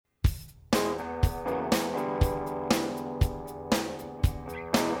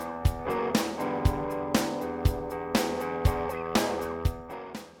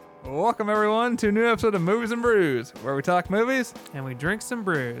Welcome everyone to a new episode of Movies and Brews, where we talk movies and we drink some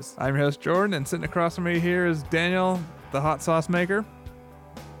brews. I'm your host Jordan, and sitting across from me here is Daniel, the hot sauce maker.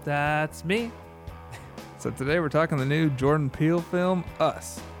 That's me. So today we're talking the new Jordan Peele film,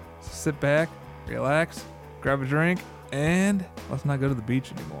 Us. So sit back, relax, grab a drink, and let's not go to the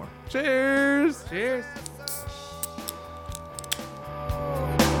beach anymore. Cheers! Cheers.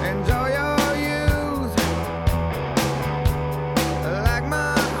 Enjoy your youth like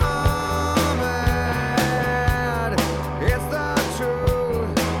my Ahmed. It's the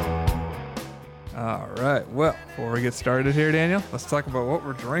truth. All right, well, before we get started here, Daniel, let's talk about what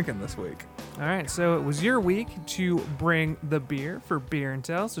we're drinking this week. All right, so it was your week to bring the beer for Beer and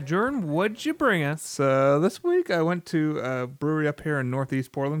Tell. So, Jordan, what'd you bring us? So this week I went to a brewery up here in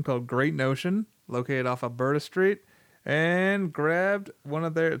Northeast Portland called Great Notion, located off Alberta Street, and grabbed one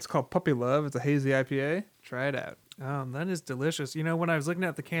of their, it's called Puppy Love. It's a hazy IPA. Try it out. Oh, that is delicious. You know, when I was looking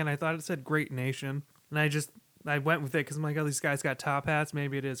at the can, I thought it said Great Nation, and I went with it because I'm like, oh, these guys got top hats.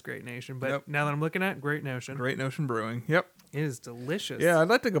 Maybe it is Great Nation. But Nope. now that I'm looking at it, Great Notion. Great Notion Brewing. Yep. It is delicious. Yeah, I'd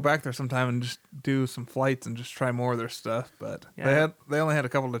like to go back there sometime and just do some flights and just try more of their stuff. But Yeah. they only had a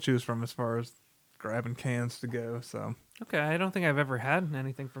couple to choose from as far as grabbing cans to go. So Okay, I don't think I've ever had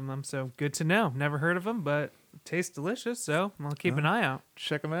anything from them, so good to know. Never heard of them, but it tastes delicious, so I'll keep an eye out.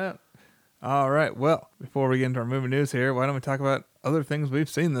 check them out. All right. Well, before we get into our movie news here, why don't we talk about other things we've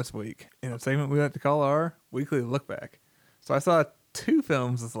seen this week in a segment we like to call our weekly look back. So I saw 2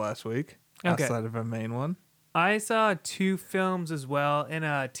 films this last week Okay. outside of a main one. I saw 2 films as well and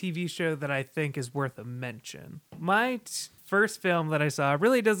a TV show that I think is worth a mention. My first film that I saw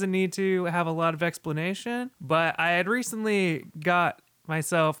really doesn't need to have a lot of explanation, but I had recently got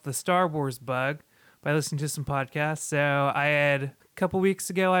myself the Star Wars bug by listening to some podcasts. So a couple weeks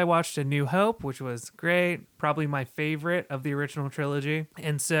ago, I watched A New Hope, which was great, probably my favorite of the original trilogy.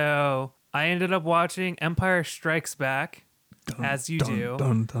 And so I ended up watching Empire Strikes Back, as you do.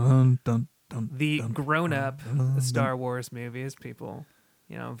 Dun, dun, dun, dun, The dun, grown-up dun, dun, Star Wars movies, people,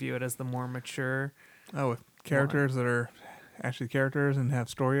 view it as the more mature. Oh, with characters that are actually characters and have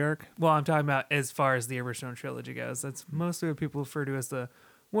story arc. Well, I'm talking about as far as the original trilogy goes. That's mostly what people refer to as the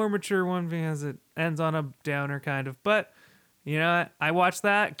more mature one because it ends on a downer kind of. But, you know what? I watched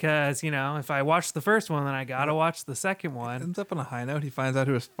that because, if I watched the first one, then I got to watch the second one. Ends up on a high note. He finds out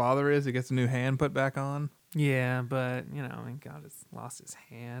who his father is. He gets a new hand put back on. Yeah, but, he lost his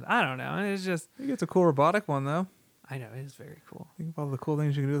hand. I don't know. It's just, He gets a cool robotic one, though. I know, it is very cool. Think of all the cool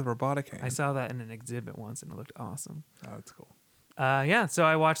things you can do with a robotic hand. I saw that in an exhibit once and it looked awesome. Oh, that's cool. So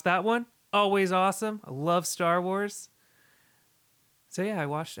I watched that one. Always awesome. I love Star Wars. So yeah, I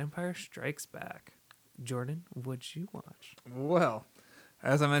watched Empire Strikes Back. Jordan, what'd you watch? Well,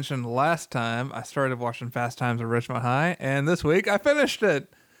 as I mentioned last time, I started watching Fast Times at Ridgemont High, and this week I finished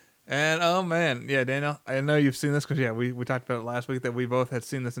it. And oh man, yeah, Daniel, I know you've seen this because we talked about it last week that we both had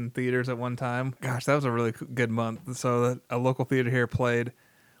seen this in theaters at one time. Gosh, that was a really good month. So a local theater here played,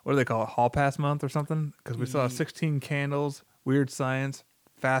 what do they call it, Hall Pass month or something? Because we saw 16 Candles, Weird Science,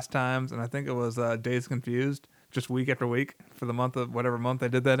 Fast Times, and I think it was Days Confused, just week after week for the month of whatever month they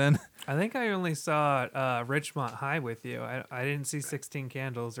did that in. I think I only saw Ridgemont High with you. I didn't see 16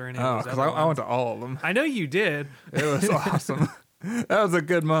 Candles or any Oh, of those because other I went ones. to all of them. I know you did. It was awesome. That was a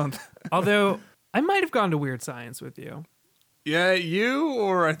good month. Although, I might have gone to Weird Science with you. Yeah, you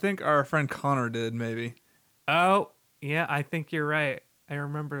or I think our friend Connor did, maybe. Oh, yeah, I think you're right.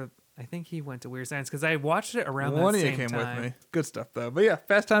 I think he went to Weird Science because I watched it around One that of you same came time. with me. Good stuff, though. But yeah,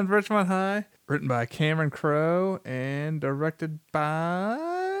 Fast Times at Ridgemont High, written by Cameron Crowe and directed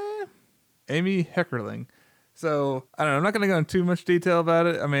by Amy Heckerling. So, I don't know. I'm not going to go into too much detail about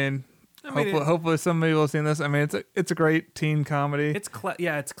it. I mean hopefully some people have seen this. I mean, it's a great teen comedy. It's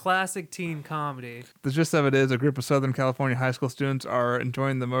classic teen comedy. The gist of it is a group of Southern California high school students are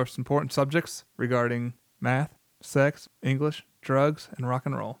enjoying the most important subjects regarding math, sex, English, drugs, and rock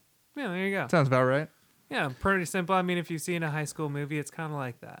and roll. Yeah, there you go. Sounds about right. Yeah, pretty simple. I mean, if you've seen a high school movie, it's kind of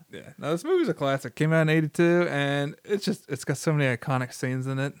like that. Yeah. Now, this movie's a classic. Came out in 82, and it's got so many iconic scenes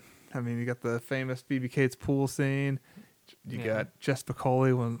in it. I mean, you got the famous Phoebe Cates pool scene. You got Jess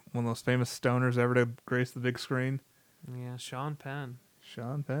Piccoli, one of those famous stoners ever to grace the big screen. Yeah, Sean Penn.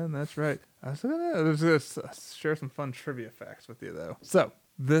 Sean Penn, that's right. I was going to share some fun trivia facts with you, though. So,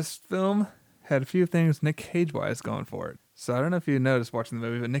 this film had a few things Nick Cage-wise going for it. So, I don't know if you noticed watching the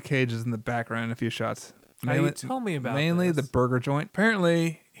movie, but Nick Cage is in the background in a few shots. You told me about Mainly this. the burger joint.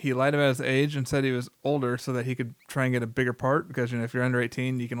 Apparently, he lied about his age and said he was older so that he could try and get a bigger part because, if you're under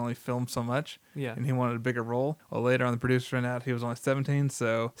 18, you can only film so much. Yeah. And he wanted a bigger role. Well, later on, the producers found out he was only 17,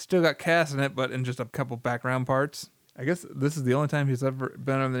 so still got cast in it, but in just a couple background parts. I guess this is the only time he's ever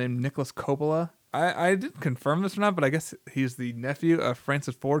been under the name Nicholas Coppola. I didn't confirm this or not, but I guess he's the nephew of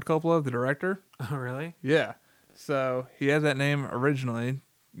Francis Ford Coppola, the director. Oh, really? Yeah. So he had that name originally.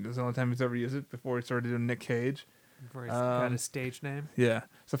 It was the only time he's ever used it before he started doing Nick Cage. Before he's got his stage name. Yeah.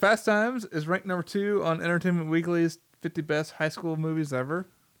 So Fast Times is ranked number 2 on Entertainment Weekly's 50 Best High School Movies Ever.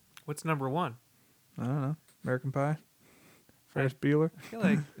 What's number 1? I don't know. American Pie? Ferris Bueller? I feel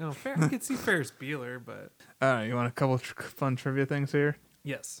like I could see Ferris Bueller, but I don't know. You want a couple fun trivia things here?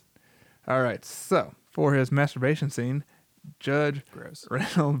 yes, All right. So for his masturbation scene, Judge gross.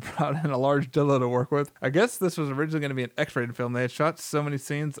 Reynolds brought in a large dildo to work with. I guess this was originally going to be an X-rated film. They had shot so many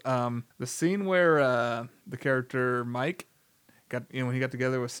scenes. The scene where the character Mike got, when he got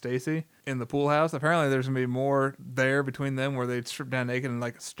together with Stacy in the pool house. Apparently, there's gonna be more there between them where they'd strip down naked and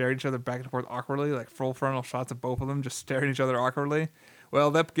like stare at each other back and forth awkwardly, like full frontal shots of both of them just staring at each other awkwardly. Well,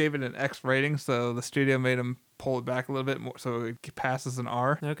 that gave it an X rating, so the studio made him pull it back a little bit more, so it passes an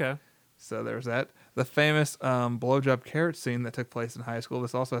R. Okay. So there's that. The famous blowjob carrot scene that took place in high school.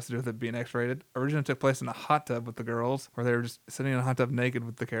 This also has to do with it being X-rated. Originally took place in a hot tub with the girls, where they were just sitting in a hot tub naked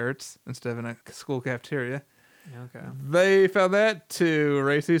with the carrots instead of in a school cafeteria. Okay. They found that too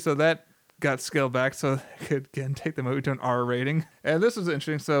racy, so that got scaled back so they could again take the movie to an R rating. And this was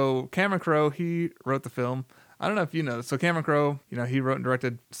interesting. So Cameron Crowe, he wrote the film. I don't know if you know this. So Cameron Crowe, he wrote and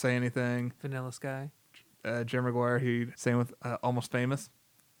directed Say Anything. Vanilla Sky. Jerry Maguire, he sang with Almost Famous.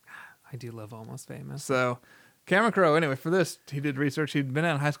 I do love Almost Famous. So Cameron Crowe, anyway, for this, he did research. He'd been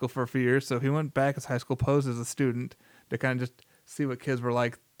out of high school for a few years, so he went back as high school, posed as a student to kind of just see what kids were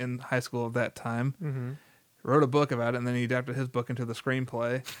like in high school at that time. Mm-hmm. Wrote a book about it, and then he adapted his book into the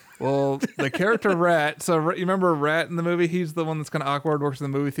screenplay. Well, the character Rat, so you remember Rat in the movie? He's the one that's kind of awkward, works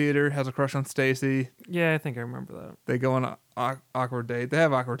in the movie theater, has a crush on Stacy. Yeah, I think I remember that. They go on an awkward date. They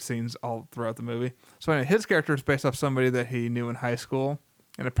have awkward scenes all throughout the movie. So anyway, his character is based off somebody that he knew in high school.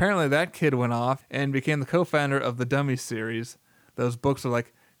 And apparently that kid went off and became the co-founder of the Dummies series. Those books are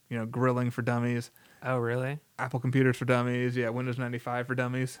like, grilling for dummies. Oh, really? Apple computers for dummies. Yeah, Windows 95 for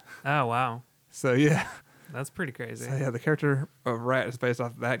dummies. Oh, wow. So, yeah. That's pretty crazy. So, yeah, the character of Rat is based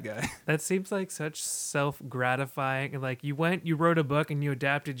off that guy. That seems like such self-gratifying. Like, you wrote a book, and you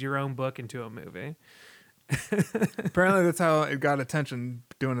adapted your own book into a movie. Apparently that's how it got attention,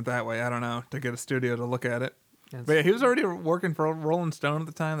 doing it that way. I don't know, to get a studio to look at it. That's- But yeah, he was already working for Rolling Stone at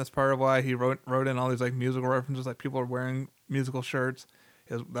the time. That's part of why he wrote in all these like musical references, like people are wearing musical shirts.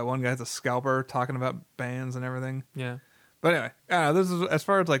 That one guy's a scalper talking about bands and everything. Yeah. But anyway, this is as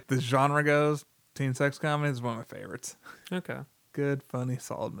far as like the genre goes. Teen sex comedy is one of my favorites. Okay. Good, funny,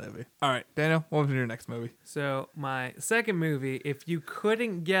 solid movie. All right, Daniel, what was your next movie? So my second movie, if you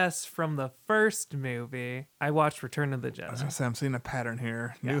couldn't guess from the first movie, I watched Return of the I was Jedi. gonna say I'm seeing a pattern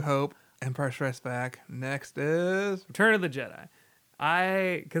here. Yeah. New Hope, Empire Strikes Back. Next is Return of the Jedi.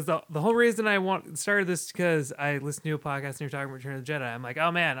 Because the whole reason I started this because I listened to a podcast and you're talking about Return of the Jedi. I'm like,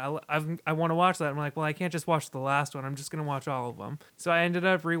 oh man, I want to watch that. I'm like, well, I can't just watch the last one. I'm just gonna watch all of them. So I ended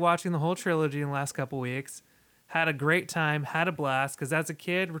up rewatching the whole trilogy in the last couple weeks. Had a great time, had a blast. Because as a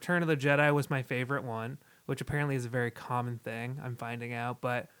kid, Return of the Jedi was my favorite one, which apparently is a very common thing. I'm finding out,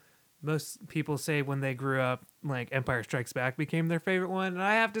 but most people say when they grew up, like Empire Strikes Back became their favorite one, and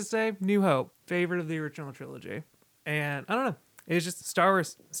I have to say, New Hope, favorite of the original trilogy. And I don't know. It's just Star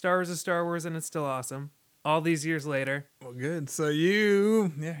Wars. Star Wars is Star Wars, and it's still awesome. All these years later. well, good. So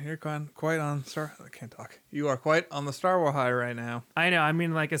you're quite on Star. I can't talk. You are quite on the Star Wars high right now. I know. I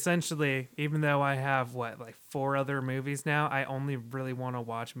mean, like, essentially, even though I have, 4 other movies now, I only really want to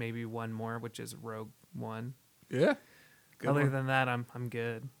watch maybe one more, which is Rogue One. Yeah. Good Other one. than that, I'm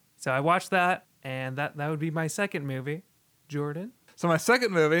good. So I watched that, and that would be my second movie. Jordan? So my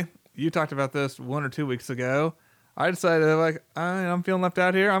second movie, you talked about this 1 or 2 weeks ago. I decided I'm feeling left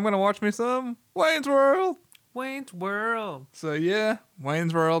out here. I'm gonna watch me some Wayne's World. Wayne's World. So yeah,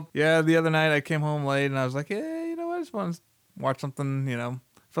 Wayne's World. Yeah, the other night I came home late and I was like, yeah, I just want to watch something,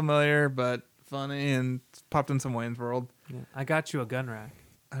 familiar but funny, and popped in some Wayne's World. Yeah, I got you a gun rack.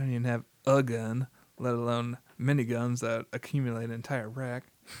 I don't even have a gun, let alone miniguns that accumulate an entire rack.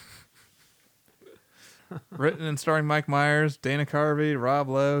 Written and starring Mike Myers, Dana Carvey, Rob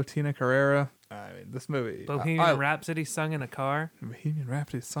Lowe, Tina Carrera. I mean, this movie. Bohemian Rhapsody sung in a car. Bohemian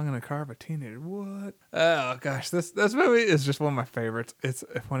Rhapsody sung in a car of a teenager. What? Oh gosh, this movie is just one of my favorites. It's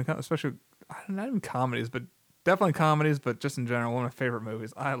when it comes, especially not even comedies, but definitely comedies, but just in general, one of my favorite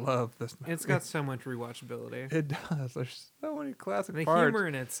movies. I love this movie. It's got so much rewatchability. It does. There's so many classic The parts. humor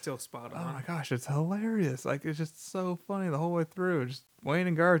in it's still spot on. Oh my gosh, it's hilarious. Like, it's just so funny the whole way through. Just Wayne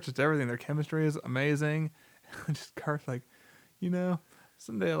and Garth, just everything. Their chemistry is amazing. Just Garth,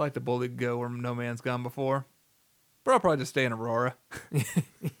 someday I'd like to boldly go where no man's gone before. But I'll probably just stay in Aurora.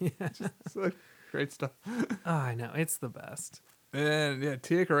 It's like great stuff. Oh, I know. It's the best. And yeah,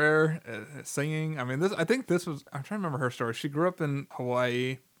 Tia Carrere singing. I mean, I think this was. I'm trying to remember her story. She grew up in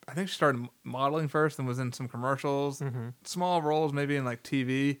Hawaii. I think she started modeling first and was in some commercials, small roles, maybe in like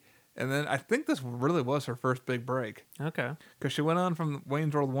TV. And then I think this really was her first big break Okay. because she went on from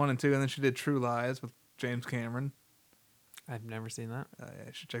Wayne's World 1 and 2, and then she did True Lies with James Cameron. I've never seen that. Yeah,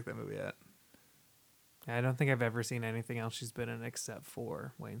 you should check that movie out. I don't think I've ever seen anything else she's been in except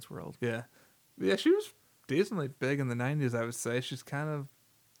for Wayne's World. Yeah. Yeah, she was decently big in the 90s, I would say. She's kind of,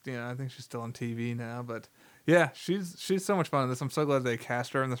 I think she's still on TV now, but yeah, she's so much fun in this. I'm so glad they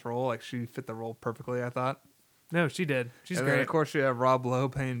cast her in this role. Like, she fit the role perfectly, I thought. No, she did. She's and great. then, of course, you have Rob Lowe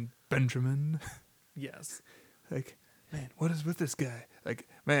playing Benjamin. Yes. Like, man, what is with this guy? Like,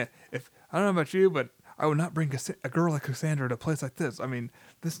 man, if I don't know about you, but I would not bring a girl like Cassandra to a place like this. I mean,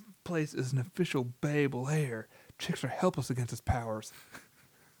 this place is an official babe lair. Chicks are helpless against his powers.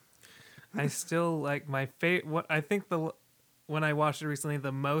 I still like my favorite. What I think when I watched it recently,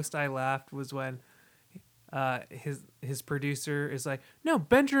 the most I laughed was when his producer is like, "No,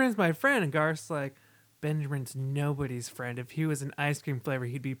 Benjamin's my friend," and Garth's like, "Benjamin's nobody's friend. If he was an ice cream flavor,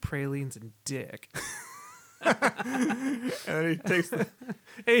 he'd be pralines and dick." And then he takes the,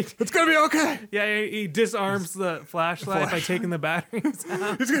 He- it's gonna be okay. yeah, he disarms the flashlight by taking the batteries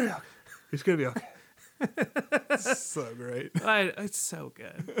out. He's gonna be okay. He's gonna be okay. So great. It's so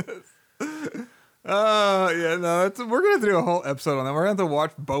good. Yeah, no, we're gonna do a whole episode on that. We're gonna have to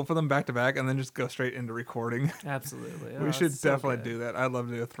watch both of them back to back and then just go straight into recording. Absolutely. We should it's so definitely good. do that. I'd love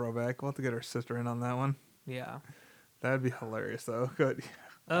to do a throwback. We'll have to get our sister in on that one. Yeah. That'd be hilarious, though. Good.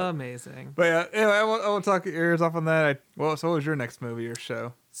 Amazing. But yeah, anyway, I won't talk your ears off on that. So what was your next movie or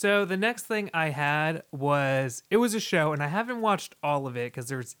show? So the next thing I had it was a show, and I haven't watched all of it because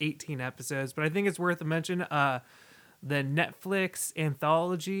there's 18 episodes, but I think it's worth a mention. The Netflix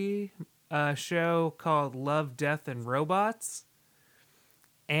anthology show called Love, Death, and Robots.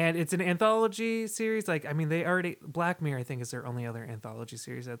 And it's an anthology series. Like, I mean, Black Mirror, I think, is their only other anthology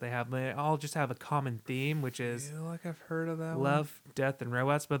series that they have. They all just have a common theme, which I is feel like I've heard of that one. Love, Death, and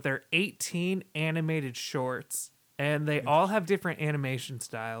Robots. But they're 18 animated shorts, and they all have different animation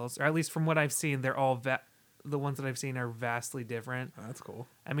styles. Or at least from what I've seen, they're all the ones that I've seen are vastly different. Oh, that's cool.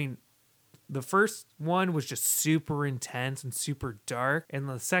 I mean, the first one was just super intense and super dark, and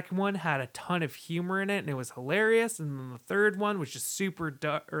the second one had a ton of humor in it, and it was hilarious. And then the third one was just super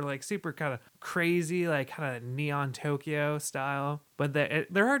dark, or like super kind of crazy, like kind of Neon Tokyo style. But they're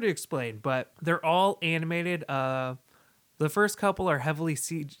hard to explain, but they're all animated. The first couple are heavily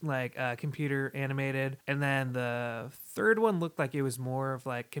computer animated, and then the third one looked like it was more of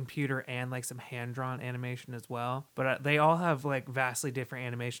like computer and like some hand-drawn animation as well. But they all have like vastly different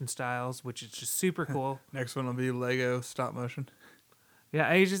animation styles, which is just super cool. Next one will be Lego stop motion. Yeah,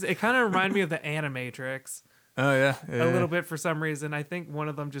 it kind of reminded me of the Animatrix Oh yeah, a little bit for some reason. I think one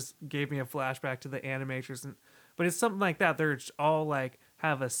of them just gave me a flashback to the Animatrix, but it's something like that. They're all like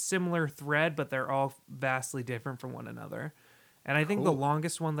have a similar thread, but they're all vastly different from one another. And I think the Cool.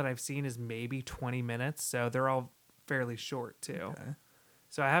 longest one that I've seen is maybe 20 minutes, so they're all fairly short too. Okay.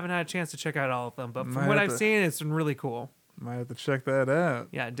 So I haven't had a chance to check out all of them, but Might from what have I've to- seen, it's been really cool. Might have to check that out.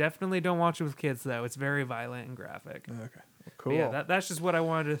 Yeah, definitely don't watch it with kids though. It's very violent and graphic. Okay, well, But cool. yeah, that's just what I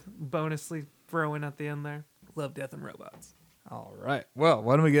wanted to bonusly throw in at the end there. Love, Death, and Robots. All right. Well,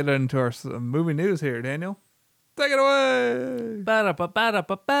 why don't we get into our movie news here, Daniel? Take it away.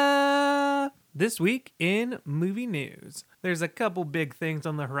 Ba-da-ba-ba-da-ba-ba. This week in movie news, there's a couple big things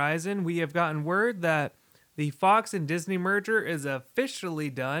on the horizon. We have gotten word that the Fox and Disney merger is officially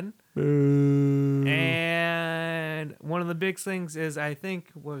done. Boo. And one of the big things is, I think,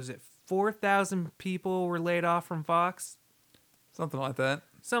 what was it, 4,000 people were laid off from Fox? Something like that.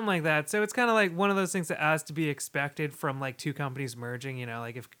 Something like that. So it's kind of like one of those things that has to be expected from like two companies merging. You know,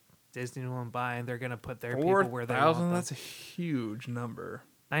 like if Disney won't buy, they're going to put their people where they want 4,000? them. That's a huge number.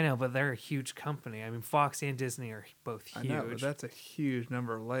 I know, but they're a huge company. I mean, Fox and Disney are both huge. I know, but that's a huge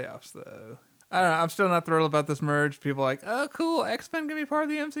number of layoffs, though. I don't know. I'm still not thrilled about this merge. People are like, oh, cool. X-Men gonna be part of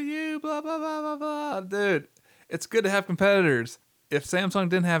the MCU. Blah blah blah blah blah. Dude, it's good to have competitors. If Samsung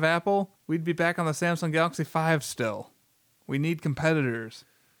didn't have Apple, we'd be back on the Samsung Galaxy 5 still. We need competitors.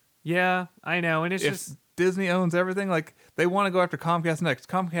 Yeah, I know, and it's If just Disney owns everything, like they want to go after Comcast next.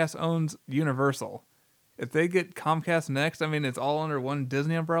 Comcast owns Universal. If they get Comcast next, I mean, it's all under one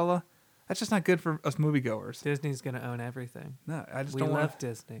Disney umbrella. That's just not good for us moviegoers. Disney's gonna own everything. No, I just We don't love want.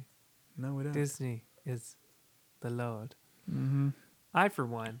 Disney. No, we don't. Disney is the Lord. Mm-hmm. I, for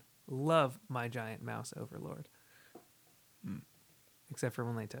one, love my giant mouse overlord. Except for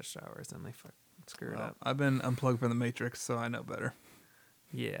when they touch Star Wars, then they screw it Well, up. I've been unplugged from the Matrix, so I know better.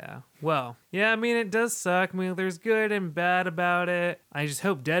 Yeah. Well, yeah, I mean, it does suck. I mean, there's good and bad about it. I just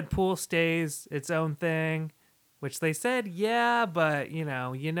hope Deadpool stays its own thing, which they said, yeah, but, you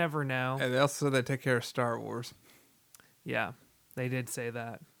know, you never know. And they also said they take care of Star Wars. Yeah, they did say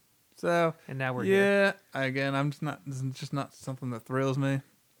that. So, And now we're here. yeah, again, this is just not something that thrills me.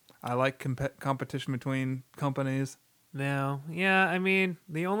 I like competition between companies. No. Yeah, I mean,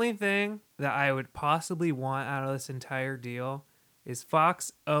 the only thing that I would possibly want out of this entire deal is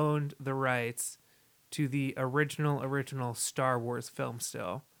Fox owned the rights to the original Star Wars film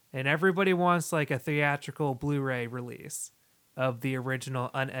still. And everybody wants like a theatrical Blu-ray release of the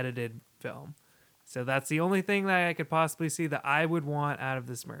original unedited film. So that's the only thing that I could possibly see that I would want out of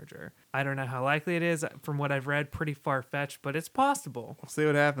this merger. I don't know how likely it is. From what I've read, pretty far-fetched, but it's possible. We'll see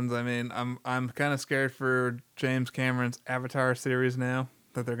what happens. I mean, I'm kind of scared for James Cameron's Avatar series now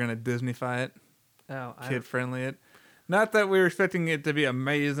that they're gonna Disneyfy it, Oh, kid friendly it. Not that we were expecting it to be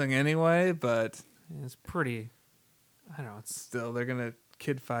amazing anyway, but it's pretty. I don't know. still they're gonna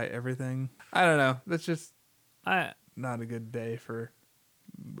kidfy everything. I don't know. That's just I not a good day for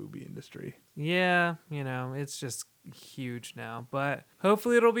movie industry. yeah, you know, it's just huge now, but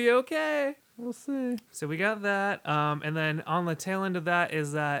hopefully it'll be okay. We'll see. So we got that. And then on the tail end of that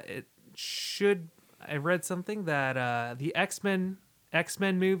is that it should. I read something that the X-Men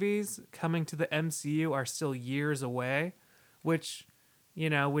movies coming to the MCU are still years away, which, you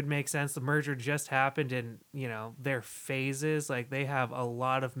know, would make sense. The merger just happened and, you know, their phases, like they have a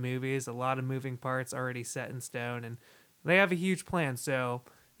lot of movies, a lot of moving parts already set in stone, and they have a huge plan. So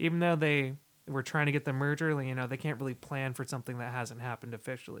even though they were trying to get the merger, you know, they can't really plan for something that hasn't happened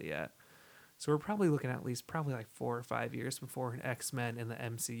officially yet. So we're probably looking at least probably like 4 or 5 years before an X-Men in the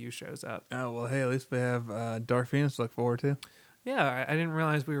MCU shows up. Oh well, hey, at least we have Dark Phoenix to look forward to. Yeah, I didn't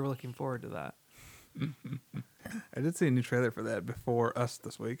realize we were looking forward to that. I did see a new trailer for that before us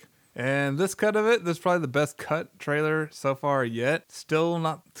this week. And this cut of it, this is probably the best cut trailer so far yet. Still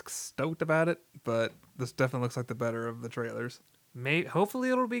not stoked about it, but this definitely looks like the better of the trailers. Hopefully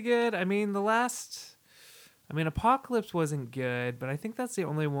it'll be good. I mean, Apocalypse wasn't good, but I think that's the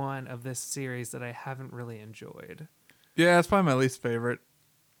only one of this series that I haven't really enjoyed. Yeah, it's probably my least favorite.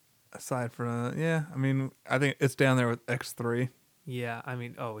 Aside from, I think it's down there with X3. Yeah, I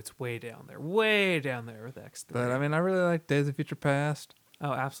mean, it's way down there with X3. But I mean, I really like Days of Future Past.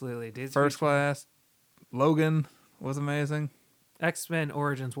 Oh, absolutely. First Class. Logan was amazing. X-Men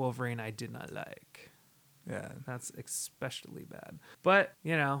Origins Wolverine I did not like. Yeah. That's especially bad. But,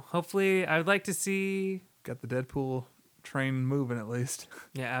 you know, hopefully I would like to see... Got the Deadpool train moving at least.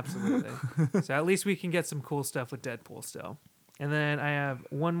 Yeah, absolutely. So at least we can get some cool stuff with Deadpool still. And then I have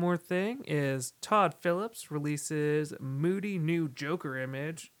one more thing is Todd Phillips releases moody new Joker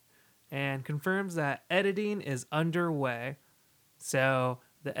image and confirms that editing is underway. So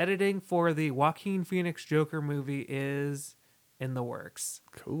the editing for the Joaquin Phoenix Joker movie is in the works.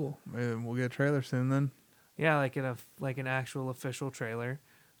 Cool. Maybe we'll get a trailer soon then. Yeah, like an actual official trailer.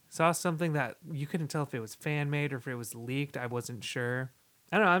 Saw something that you couldn't tell if it was fan made or if it was leaked. I wasn't sure.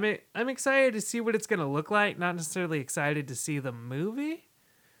 I don't know. I'm excited to see what it's gonna look like. Not necessarily excited to see the movie.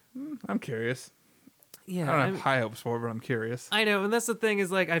 I'm curious. Yeah, I don't have high hopes for it, but I'm curious. I know, and that's the thing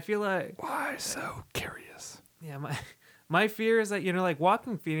is like I feel like Why so curious? yeah, my fear is that, you know, like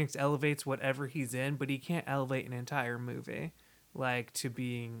Joaquin Phoenix elevates whatever he's in, but he can't elevate an entire movie like to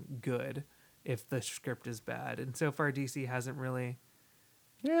being good if the script is bad. And so far DC hasn't really.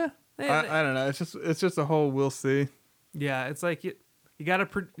 Yeah. I don't know. It's just a whole we'll see. Yeah, it's like you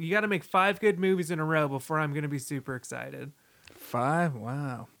gotta make 5 good movies in a row before I'm gonna be super excited. 5?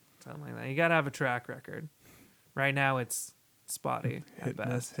 Wow. Something like that. You gotta have a track record. Right now it's spotty at Hit, best.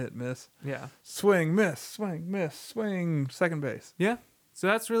 miss, hit, miss. Yeah. Swing, miss, swing, miss, swing, second base. Yeah. So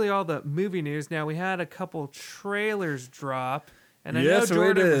that's really all the movie news. Now we had a couple trailers drop, and I Yes, know we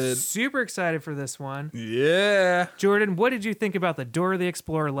Jordan did. was super excited for this one. Yeah. Jordan, what did you think about the Dora the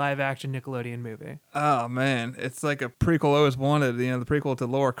Explorer live-action Nickelodeon movie? Oh, man. It's like a prequel I always wanted, the prequel to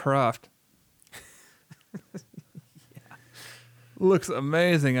Laura Croft. Looks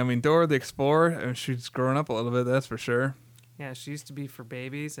amazing. I mean, Dora the Explorer, she's grown up a little bit, that's for sure. Yeah, she used to be for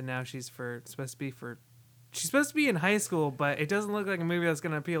babies, and now she's supposed to be in high school, but it doesn't look like a movie that's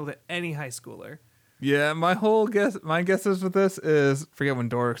going to appeal to any high schooler. Yeah, my guesses with this is, forget when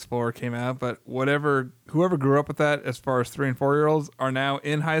Dora Explorer came out, but whoever grew up with that as far as 3 and 4 year olds are now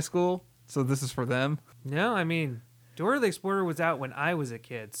in high school, so this is for them. No, I mean, Dora the Explorer was out when I was a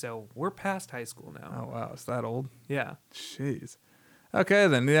kid, so we're past high school now. Oh wow, it's that old? Yeah. Jeez. Okay,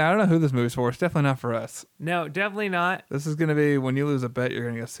 then. Yeah, I don't know who this movie's for. It's definitely not for us. No, definitely not. This is going to be when you lose a bet, you're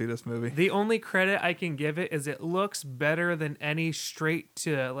going to go see this movie. The only credit I can give it is it looks better than any straight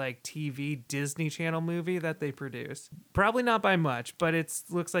to like TV Disney Channel movie that they produce. Probably not by much, but it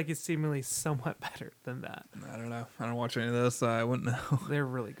looks like it's seemingly somewhat better than that. I don't know. I don't watch any of this, so I wouldn't know. They're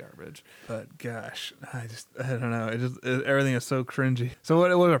really garbage. But gosh, I don't know. Everything is so cringy. So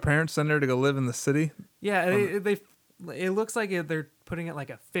what our parents send her to go live in the city? Yeah, it looks like they're putting it like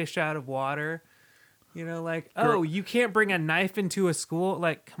a fish out of water. You know, like, oh, you can't bring a knife into a school?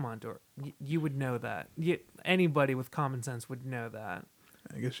 Like, come on, Dor. You would know that. Anybody with common sense would know that.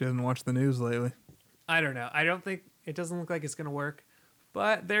 I guess she hasn't watched the news lately. I don't know. I don't think it doesn't look like it's gonna work,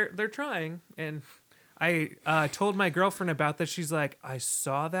 but they're trying. And I told my girlfriend about this. She's like, I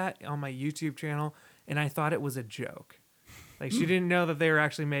saw that on my YouTube channel, and I thought it was a joke. Like, she didn't know that they were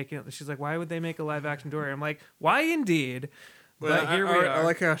actually making it. She's like, why would they make a live action Dory? I'm like, why indeed? Well, But here we are. I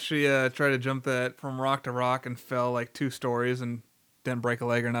like how she tried to jump that from rock to rock and fell like 2 stories and didn't break a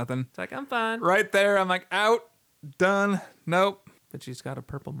leg or nothing. It's like, I'm fine. Right there, I'm like, out, done, nope. But she's got a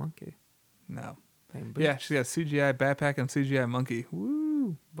purple monkey. No. Named Yeah, she's got CGI backpack and CGI monkey.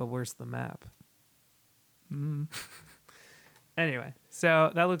 Woo. But where's the map? Mm. Anyway,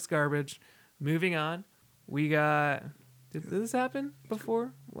 so that looks garbage. Moving on. We got... Did this happen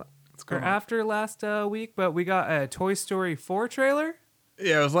before? Or after last week? But we got a Toy Story 4 trailer.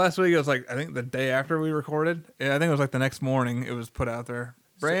 Yeah, it was last week. It was like, I think the day after we recorded. Yeah, I think it was like the next morning it was put out there.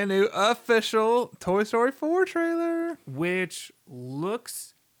 Brand new official Toy Story 4 trailer. Which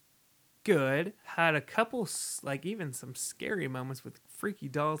looks good. Had a couple, like even some scary moments with freaky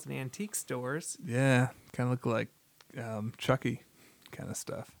dolls and antique stores. Yeah, kind of look like Chucky kind of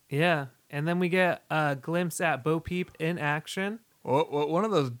stuff. Yeah. And then we get a glimpse at Bo Peep in action. Well, one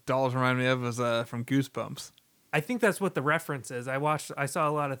of those dolls reminded me of was from Goosebumps. I think that's what the reference is. I saw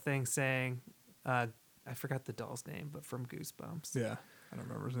a lot of things saying, I forgot the doll's name, but from Goosebumps. Yeah, I don't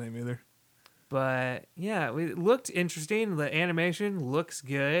remember his name either. But yeah, it looked interesting. The animation looks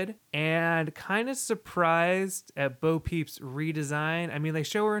good, and kind of surprised at Bo Peep's redesign. I mean, they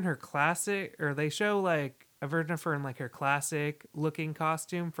show her in her classic, or they show like a version of her in like her classic looking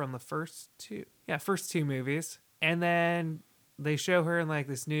costume from the first two movies, and then they show her in like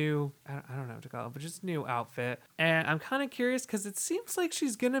this new, I don't know what to call it, but just new outfit. And I'm kind of curious because it seems like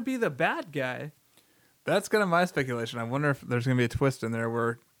she's going to be the bad guy. That's kind of my speculation. I wonder if there's going to be a twist in there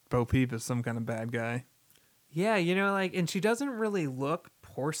where Bo Peep is some kind of bad guy. Yeah, you know, like, and she doesn't really look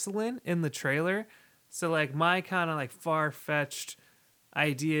porcelain in the trailer. So like my kind of like far-fetched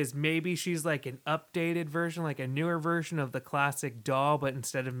idea is maybe she's like an updated version, like a newer version of the classic doll, but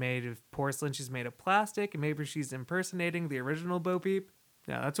instead of made of porcelain, she's made of plastic, and maybe she's impersonating the original Bo Peep.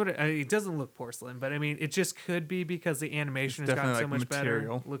 Yeah, that's what it doesn't look porcelain, but I mean, it just could be because the animation has gotten so much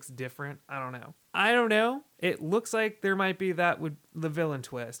better. Looks different. I don't know. It looks like there might be that with the villain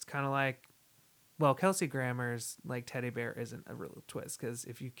twist, kind of like, well, Kelsey Grammer's like teddy bear isn't a real twist, because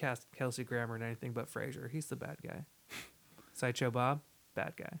if you cast Kelsey Grammer in anything but Frasier, he's the bad guy. Sideshow Bob,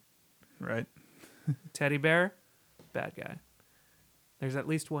 bad guy. Right. Teddy bear, bad guy. There's at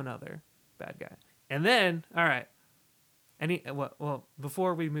least one other bad guy. And then, all right. Well,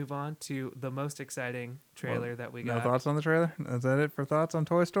 before we move on to the most exciting trailer that we got. No thoughts on the trailer? Is that it for thoughts on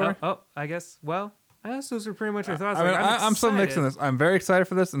Toy Story? I guess. Well, I guess those are pretty much our thoughts. I mean, I'm so mixed in this. I'm very excited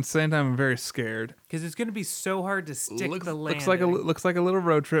for this, and at the same time, I'm very scared. Because it's going to be so hard to stick the landing. Looks like a little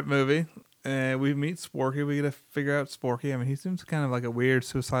road trip movie. And we meet Sporky. We get to figure out Sporky. I mean, he seems kind of like a weird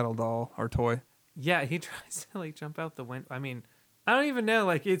suicidal doll or toy. Yeah, he tries to like jump out the window. I mean, I don't even know.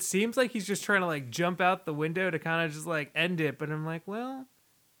 Like, it seems like he's just trying to like jump out the window to kind of just like end it. But I'm like, well,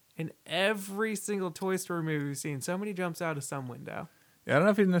 in every single Toy Story movie we've seen, somebody jumps out of some window. Yeah, I don't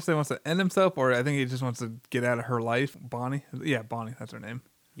know if he necessarily wants to end himself, or I think he just wants to get out of her life. Bonnie. Yeah, Bonnie. That's her name.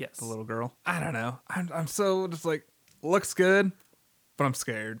 Yes. The little girl. I don't know. I'm so just like, looks good, but I'm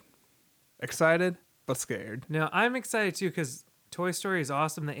scared. Excited, but scared. No, I'm excited too because Toy Story is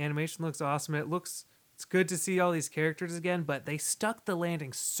awesome. The animation looks awesome. It's good to see all these characters again, but they stuck the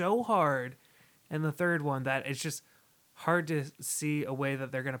landing so hard in the third one that it's just hard to see a way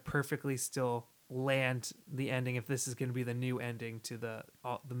that they're going to perfectly still land the ending if this is going to be the new ending to the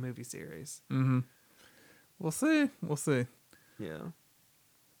movie series. Mm-hmm. We'll see. Yeah.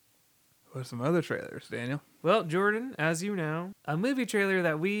 What are some other trailers, Daniel? Well, Jordan, as you know, a movie trailer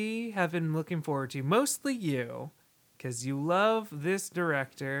that we have been looking forward to, mostly you, because you love this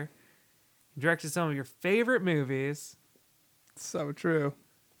director. He directed some of your favorite movies. So true.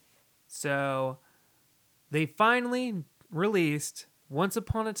 So they finally released Once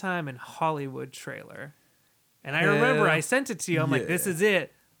Upon a Time in Hollywood trailer. And I remember Yeah. I sent it to you. I'm like, this Yeah. is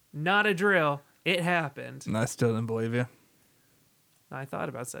it. Not a drill. It happened. And I still didn't believe you. I thought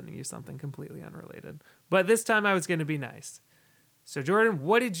about sending you something completely unrelated. But this time I was going to be nice. So, Jordan,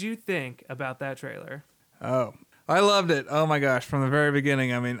 what did you think about that trailer? Oh, I loved it. Oh my gosh, from the very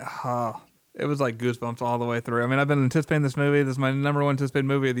beginning. I mean, it was like goosebumps all the way through. I mean, I've been anticipating this movie. This is my number one anticipated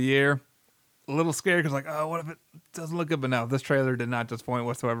movie of the year. A little scared because, like, oh, what if it doesn't look good? But no, this trailer did not disappoint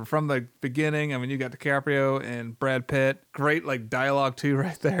whatsoever. From the beginning, I mean, you got DiCaprio and Brad Pitt. Great, like, dialogue, too,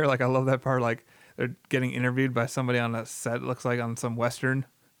 right there. Like, I love that part. Like, they're getting interviewed by somebody on a set, it looks like, on some Western.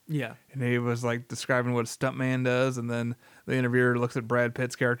 Yeah. And he was, like, describing what a stuntman does. And then the interviewer looks at Brad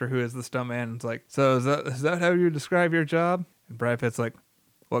Pitt's character, who is the stuntman, and it's like, so is that how you describe your job? And Brad Pitt's like,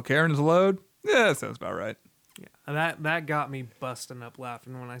 what, Karen's load? Yeah, that sounds about right. Yeah. That got me busting up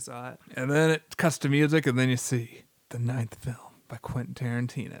laughing when I saw it. And then it cuts to music, and then you see the 9th film by Quentin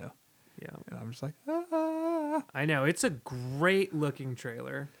Tarantino. Yeah. And I'm just like, ah. I know. It's a great looking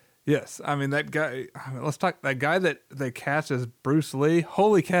trailer. Yes, I mean, that guy, let's talk, that guy that they cast as Bruce Lee,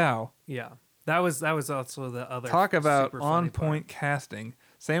 holy cow. Yeah. That was also the other Talk about super funny on part. point casting.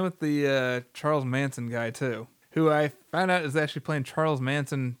 Same with the Charles Manson guy, too, who I found out is actually playing Charles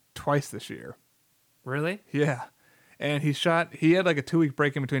Manson twice this year. Really? Yeah. And he had like a 2-week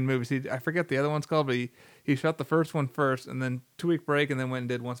break in between movies. I forget the other one's called, but he shot the first one first and then 2-week break and then went and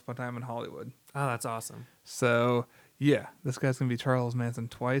did Once Upon a Time in Hollywood. Oh, that's awesome. So, yeah, this guy's going to be Charles Manson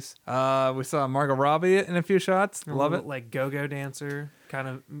twice. We saw Margot Robbie in a few shots. Love it. Like go-go dancer kind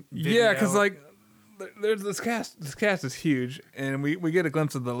of Yeah, because video. like there's this cast. This cast is huge, and we get a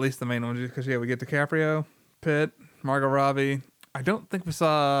glimpse of at least the main ones because we get DiCaprio, Pitt, Margot Robbie. I don't think we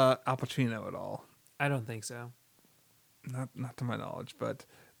saw Al Pacino at all. I don't think so. Not to my knowledge, but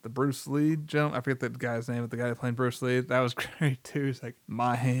the Bruce Lee gentleman, I forget the guy's name, but the guy that played Bruce Lee, that was great too. He's like,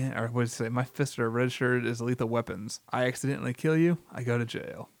 my fists are registered as lethal weapons. I accidentally kill you, I go to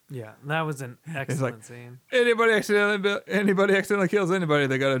jail. Yeah, that was an excellent scene. Anybody accidentally kills anybody,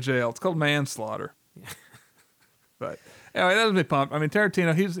 they go to jail. It's called manslaughter. Yeah. But anyway, that was me pumped. I mean,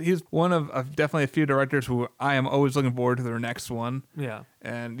 Tarantino, he's one of definitely a few directors who I am always looking forward to their next one. Yeah.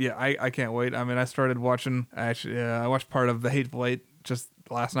 And yeah, I can't wait. I mean, I started watching, I watched part of The Hateful Eight just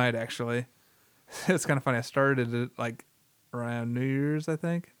last night, actually. It's kind of funny. I started it like around New Year's, I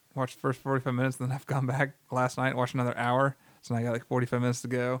think. Watched the first 45 minutes, and then I've gone back last night and watched another hour. So now I got like 45 minutes to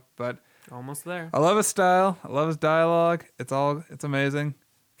go. But Almost there. I love his style. I love his dialogue. It's amazing.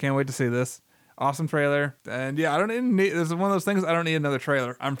 Can't wait to see this. Awesome trailer. And yeah, I don't even need, this is one of those things, I don't need another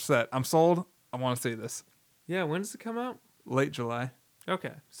trailer. I'm set. I'm sold. I want to see this. Yeah, when does it come out? Late July.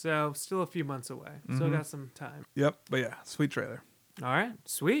 Okay, so still a few months away. Still got some time. Yep. But yeah, sweet trailer. All right,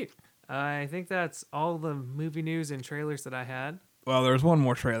 sweet. I think that's all the movie news and trailers that I had. Well, there's one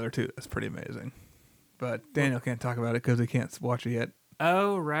more trailer too that's pretty amazing. But Daniel can't talk about it because he can't watch it yet.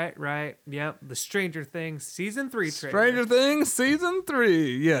 Oh, right. Yep, the Stranger Things Season 3 trailer. Stranger Things Season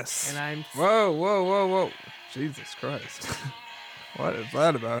 3. Yes. And I'm... Whoa. Jesus Christ. What is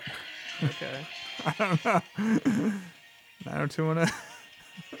that about? Okay. 90210.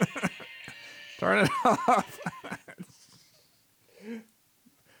 Turn it off.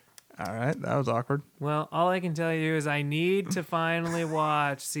 All right, that was awkward. Well, all I can tell you is I need to finally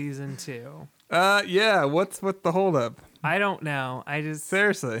watch Season 2. Yeah, what's with the holdup? I don't know.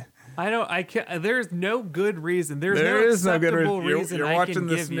 Seriously. I can't. There's no good reason. There is no good acceptable reason. You're I watching can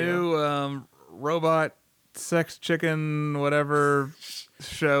this give you. new robot sex chicken whatever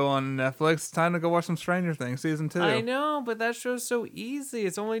show on Netflix. It's time to go watch some Stranger Things Season 2. I know, but that show's so easy.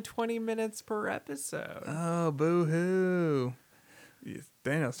 It's only 20 minutes per episode. Oh, boo-hoo. Yes,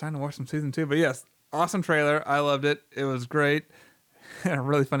 Daniel, it's time to watch some Season 2. But yes, awesome trailer. I loved it. It was great. And a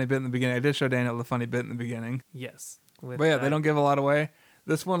really funny bit in the beginning. I did show Daniel the funny bit in the beginning. Yes. But yeah, they don't give a lot away.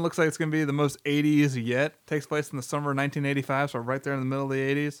 This one looks like it's going to be the most 80s yet. Takes place in the summer of 1985, so right there in the middle of the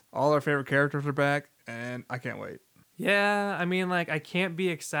 80s. All our favorite characters are back, and I can't wait. Yeah, I mean, like, I can't be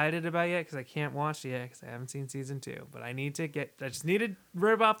excited about it yet because I can't watch it yet because I haven't seen Season 2. But I just need to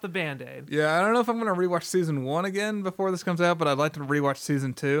rip off the Band-Aid. Yeah, I don't know if I'm going to rewatch Season 1 again before this comes out, but I'd like to rewatch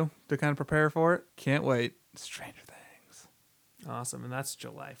Season 2 to kind of prepare for it. Can't wait. Stranger Things. Awesome, and that's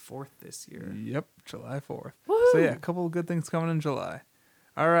July 4th this year. Yep, July 4th. Woo! So yeah, a couple of good things coming in July.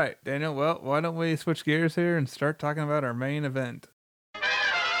 All right, Daniel, well, why don't we switch gears here and start talking about our main event?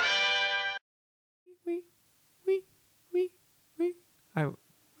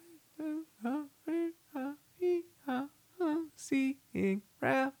 Seeing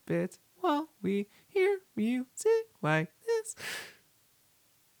rabbits while we hear music like this.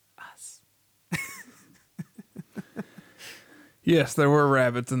 Us. Yes, there were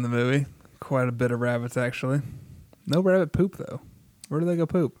rabbits in the movie. quite a bit of rabbits, actually. No rabbit poop, though. Where do they go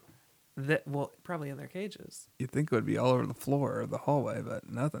poop? Well, probably in their cages. You'd think it would be all over the floor or the hallway, but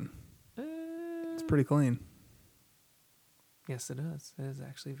nothing. It's pretty clean. Yes, it is. It is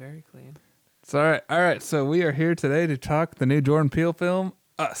actually very clean. It's all right. All right, so we are here today to talk the new Jordan Peele film,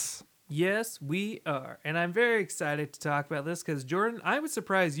 Us. Yes, we are. And I'm very excited to talk about this because, Jordan, I was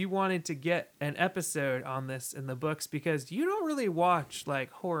surprised you wanted to get an episode on this in the books because you don't really watch,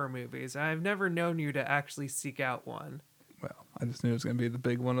 like, horror movies. I've never known you to actually seek out one. Well, I just knew it was going to be the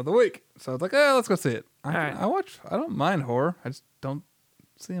big one of the week. So I was like, let's go see it. All right. I don't mind horror. I just don't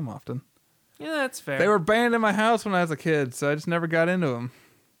see them often. Yeah, that's fair. They were banned in my house when I was a kid, so I just never got into them.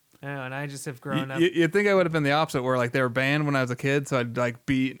 Oh, and I just have grown up. You'd think I would have been the opposite, where like they were banned when I was a kid, so I'd like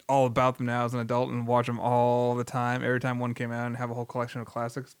be all about them now as an adult and watch them all the time, every time one came out, and have a whole collection of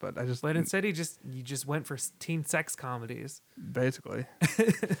classics. But I just, But instead, you just went for teen sex comedies. basically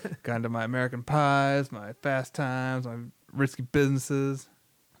got into my American Pies, my Fast Times, my Risky Businesses.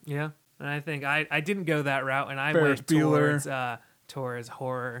 Yeah, and I think I didn't go that route, and I Ferris went Bueller. towards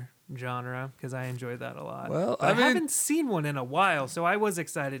horror genre because I enjoyed that a lot. Well, But I I mean- haven't seen one in a while, so I was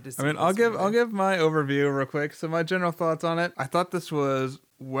excited to see. I mean, this I'll movie. give my overview real quick. So my general thoughts on it. I thought this was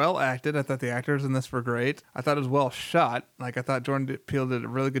well acted. I thought the actors in this were great. I thought it was well shot. Like I thought Jordan Peele did a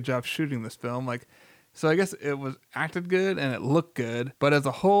really good job shooting this film. Like, so I guess it was acted good and it looked good. But as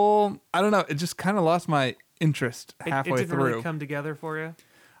a whole, I don't know. It just kind of lost my interest halfway it didn't through. really come together for you.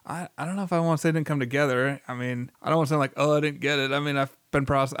 I don't know if I want to say it didn't come together. I mean, I don't want to say like, I didn't get it. I mean, I've been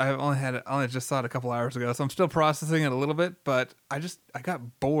I only just saw it a couple hours ago, so I'm still processing it a little bit. But I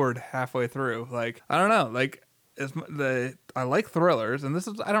got bored halfway through. Like, I don't know. Like, I like thrillers, and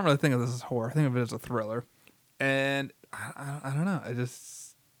I don't really think of this as horror. I think of it as a thriller. And I don't know. I just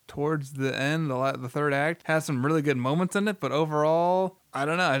towards the end, the third act has some really good moments in it, but overall, I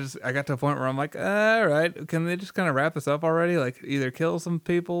don't know. I got to a point where I'm like, all right, can they just kind of wrap this up already? Like, either kill some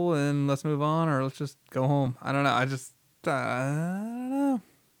people and let's move on, or let's just go home. I don't know. I don't know.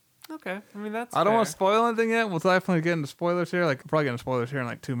 Okay, I mean that's. I don't want to fair. spoil anything yet. We'll definitely get into spoilers here. Like, we'll probably get into spoilers here in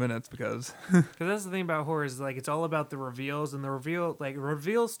like 2 minutes because Because that's the thing about horror is like it's all about the reveals, and the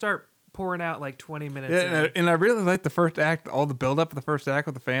reveals start pouring out like 20 minutes. yeah, in. and I really like the first act, all the build up of the first act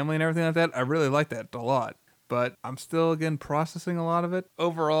with the family and everything like that. I really like that a lot. But I'm still again processing a lot of it.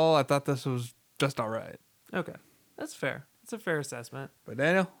 Overall, I thought this was just all right. Okay, that's fair. It's a fair assessment. But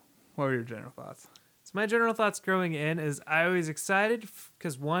Daniel, what were your general thoughts? So my general thoughts growing in is I was excited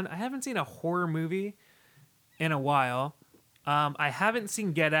because one, I haven't seen a horror movie in a while. I haven't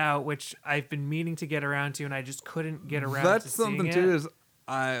seen Get Out, which I've been meaning to get around to, and I just couldn't get around That's to seeing something it. too. Is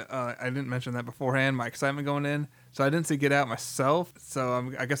I didn't mention that beforehand. My excitement going in, so I didn't see Get Out myself.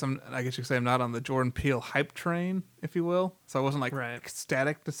 So I guess you could say I'm not on the Jordan Peele hype train, if you will. So I wasn't like Right.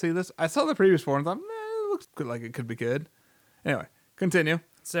 ecstatic to see this. I saw the previous one and thought, it looks good, like it could be good. Anyway, continue.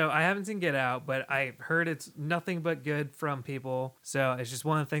 So I haven't seen Get Out, but I heard it's nothing but good from people. So it's just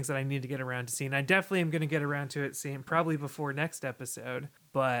one of the things that I need to get around to seeing. I definitely am going to get around to it seeing probably before next episode,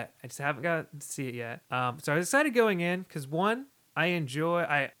 but I just haven't got to see it yet. So I was excited going in because one, I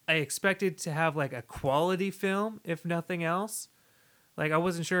expected to have like a quality film, if nothing else. Like I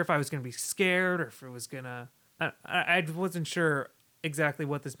wasn't sure if I was going to be scared or if it was going to, I wasn't sure exactly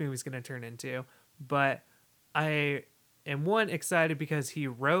what this movie was going to turn into, but I am one excited because he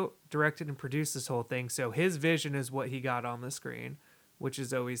wrote, directed, and produced this whole thing. So his vision is what he got on the screen, which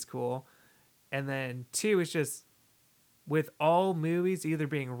is always cool. And then two, it's just with all movies either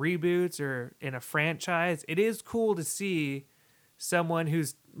being reboots or in a franchise, it is cool to see someone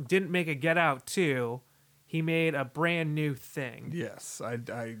who's didn't make a Get Out 2, he made a brand new thing. Yes,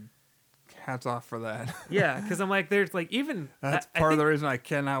 I hats off for that. Yeah, because I'm like, there's like even That's I part of think- the reason I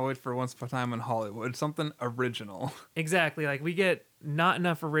cannot wait for Once Upon a Time in Hollywood. Something original. Exactly. Like we get not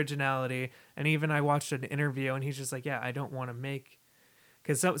enough originality. And even I watched an interview and he's just like, yeah, I don't want to make,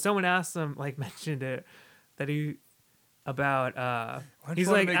 because someone asked him, like mentioned it, that he, about, Don't he's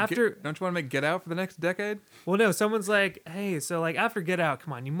you wanna like, make after, don't you want to make Get Out for the next decade? well, no, someone's like, hey, so like after Get Out,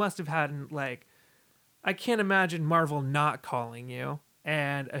 come on, you must have had like, I can't imagine Marvel not calling you.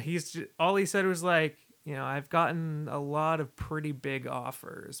 And all he said was like, you know, I've gotten a lot of pretty big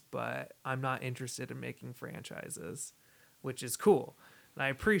offers, but I'm not interested in making franchises, which is cool. And I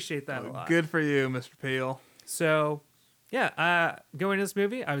appreciate that a lot. Good for you, Mr. Peele. So, yeah, going to this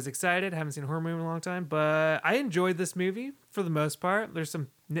movie, I was excited. Haven't seen a horror movie in a long time, but I enjoyed this movie for the most part. There's some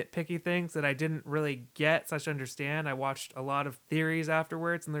nitpicky things that I didn't really get, understand. I watched a lot of theories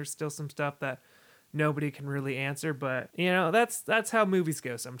afterwards, and there's still some stuff that nobody can really answer. But you know, that's how movies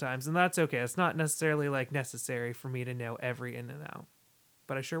go sometimes, and that's okay. It's not necessarily like necessary for me to know every in and out,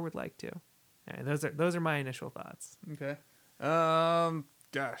 but I sure would like to. Anyway, those are my initial thoughts. Okay.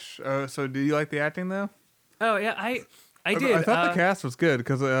 Gosh. So do you like the acting though? Oh yeah, I did. I thought the cast was good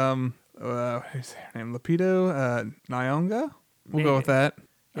because who's her name? Lupito Nyong'o. We'll go with that.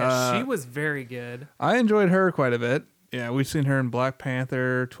 Yeah, she was very good. I enjoyed her quite a bit. Yeah, we've seen her in Black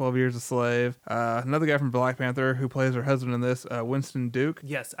Panther, 12 Years a Slave. Another guy from Black Panther who plays her husband in this, Winston Duke.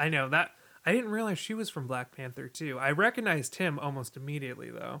 Yes, I know that. I didn't realize she was from Black Panther too. I recognized him almost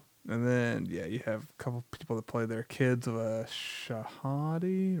immediately though. And then, yeah, you have a couple people that play their kids,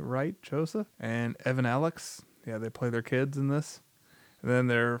 Shahadi Wright Joseph and Evan Alex. Yeah, they play their kids in this. And then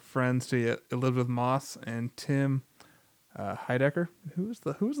their friends to Elizabeth Moss and Tim Heidecker. Who was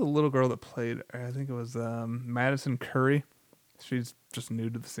the little girl that played? I think it was Madison Curry. She's just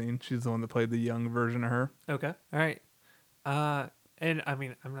new to the scene. She's the one that played the young version of her. Okay, all right. And I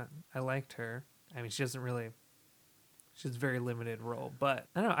mean, I liked her. I mean, she has a very limited role, but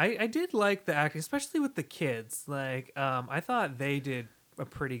I don't know. I did like the acting, especially with the kids. Like, I thought they did a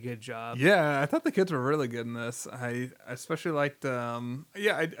pretty good job. Yeah, I thought the kids were really good in this. I especially liked, I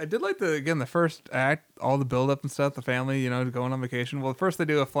did like the first act, all the build up and stuff, the family, going on vacation. Well, first they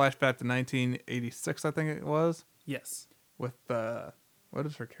do a flashback to 1986, I think it was, Yes. with, what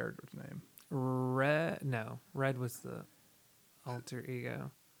is her character's name? Red was the alter ego.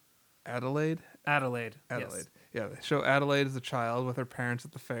 Adelaide? Adelaide. Adelaide. Yeah, they show Adelaide as a child with her parents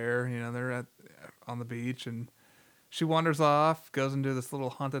at the fair. They're on the beach, and she wanders off, goes into this little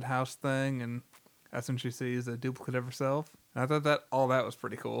haunted house thing, and that's when she sees a duplicate of herself. And I thought that all that was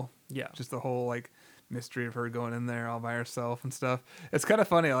pretty cool. Yeah. Just the whole mystery of her going in there all by herself and stuff. It's kind of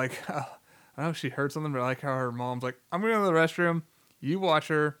funny. I know she heard something, but I like how her mom's like, "I'm going to the restroom. You watch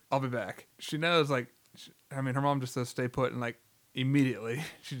her. I'll be back." She knows. Her mom just says stay put, and immediately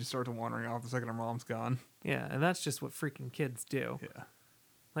she just starts wandering off the second her mom's gone. Yeah, and that's just what freaking kids do.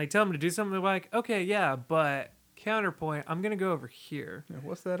 Yeah. Tell them to do something, they're like, okay, yeah, but counterpoint, I'm going to go over here. Yeah,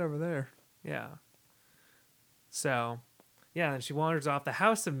 what's that over there? Yeah. So, yeah, then she wanders off. The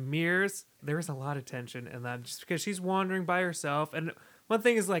House of Mirrors, there's a lot of tension in that just because she's wandering by herself. And one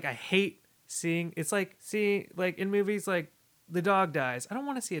thing is, I hate seeing, it's in movies, the dog dies. I don't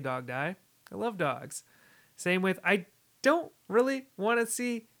want to see a dog die. I love dogs. Same with, I don't really want to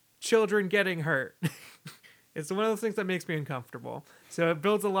see children getting hurt. It's one of those things that makes me uncomfortable. So it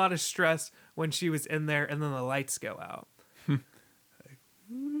builds a lot of stress when she was in there and then the lights go out.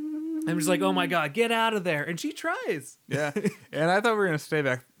 I'm just like, oh my God, get out of there. And she tries. Yeah. And I thought we were going to stay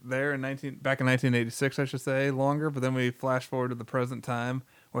back there back in 1986, I should say, longer. But then we flash forward to the present time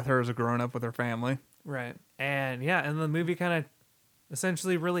with her as a grown up with her family. Right. And yeah, and the movie kind of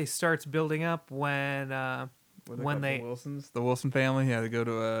essentially really starts building up when The Wilson family. Yeah, they go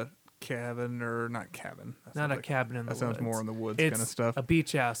to a cabin, or not cabin. Not a cabin in the woods. That sounds more in the woods It's kind of stuff. a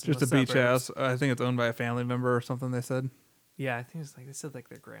beach house. in Just a the beach suburbs. house. I think it's owned by a family member or something, they said. Yeah, I think it's they said their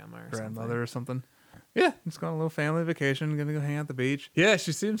grandma or Grandmother or something. Yeah, just going on a little family vacation, gonna go hang out at the beach. Yeah,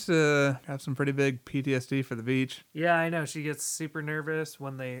 she seems to have some pretty big PTSD for the beach. Yeah, I know. She gets super nervous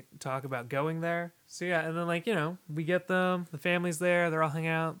when they talk about going there. So yeah, and then we get them, the family's there, they're all hanging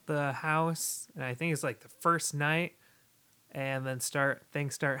out, the house, and I think it's the first night, and then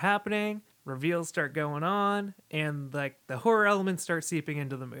things start happening, reveals start going on, and the horror elements start seeping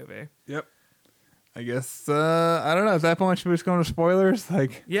into the movie. Yep. I guess I don't know. At that point, should we just go into spoilers?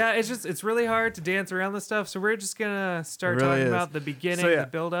 Yeah, it's really hard to dance around this stuff, so we're just gonna start It really talking is. about the beginning, So, yeah. the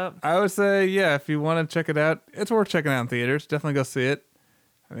build up. I would say, yeah, if you want to check it out, it's worth checking out in theaters. Definitely go see it.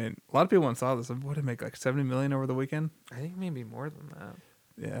 I mean, a lot of people went and saw this. What did it make, $70 million over the weekend? I think maybe more than that.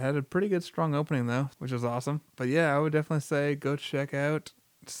 Yeah, it had a pretty good, strong opening, though, which is awesome. But yeah, I would definitely say go check out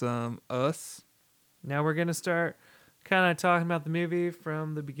some Us. Now we're gonna start kind of talking about the movie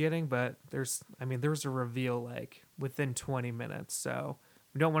from the beginning, but there's a reveal within 20 minutes, so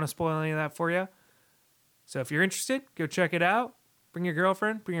we don't want to spoil any of that for you. So if you're interested, go check it out. Bring your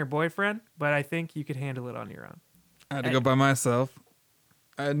girlfriend, bring your boyfriend, but I think you could handle it on your own. I had to go by myself.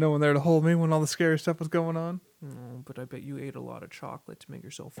 I had no one there to hold me when all the scary stuff was going on. Oh, but I bet you ate a lot of chocolate to make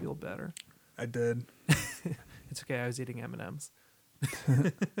yourself feel better. I did. It's okay, I was eating M&Ms.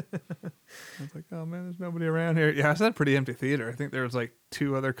 I was like, oh man, there's nobody around here. Yeah, I was at a pretty empty theater. I think there was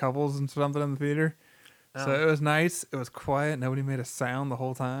 2 other couples and something in the theater. So Oh. it was nice. It was quiet. Nobody made a sound the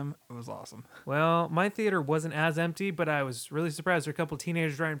whole time. It was awesome. Well, my theater wasn't as empty, but I was really surprised. There were a couple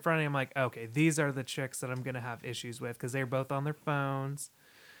teenagers right in front of me. I'm like, okay, these are the chicks that I'm going to have issues with because they're both on their phones.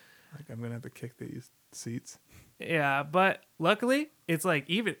 I'm going to have to kick these seats. Yeah, but luckily, it's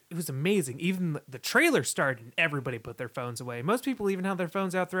it was amazing. Even the trailer started and everybody put their phones away. Most people even have their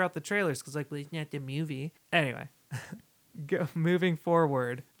phones out throughout the trailers because, well, it's not the movie. Anyway, moving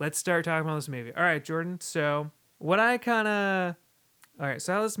forward, let's start talking about this movie. All right, Jordan. So what I kind of, all right.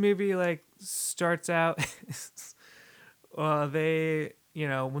 So how this movie like starts out, they,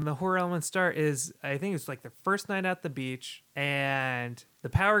 when the horror elements start is, I think it's like the first night at the beach and the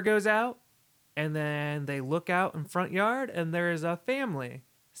power goes out and then they look out in front yard and there's a family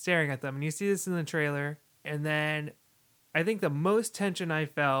staring at them. And you see this in the trailer. And then I think the most tension I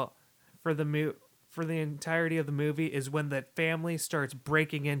felt for for the entirety of the movie is when the family starts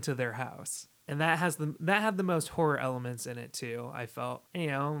breaking into their house. And that had the most horror elements in it too, I felt.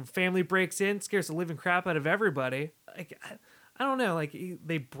 Family breaks in, scares the living crap out of everybody. Like I don't know, like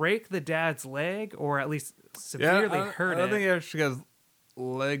they break the dad's leg or at least severely hurt it. I don't think he actually got his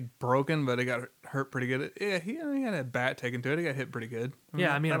leg broken, but it got hurt pretty good. Yeah, he had a bat taken to it. He got hit pretty good.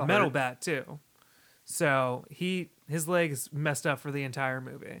 Yeah, I mean that'll a metal hurt. bat too. So his leg's messed up for the entire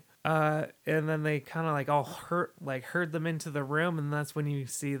movie. And then they kind of like all herd them into the room, and that's when you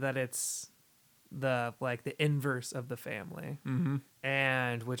see that it's the inverse of the family. Mm-hmm.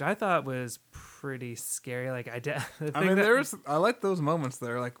 And which I thought was pretty scary. Like I like those moments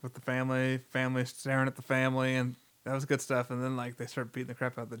there, like with the family staring at the family, and that was good stuff. And then like they start beating the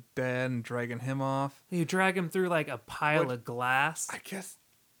crap out of the dad and dragging him off. you drag him through like a pile of glass. I guess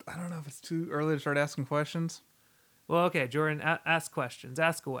I don't know if it's too early to start asking questions. Well, okay, Jordan, ask questions.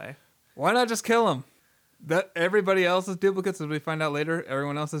 Ask away. Why not just kill him? That everybody else is duplicates, as we find out later.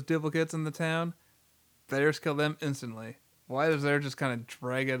 Everyone else is duplicates in the town. They just kill them instantly. Why is there just kind of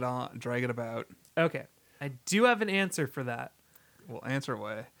drag it about? Okay, I do have an answer for that. Well, answer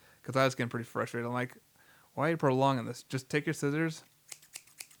away, because I was getting pretty frustrated. I'm like, why are you prolonging this? Just take your scissors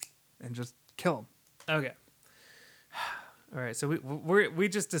and just kill him. Okay. All right, so we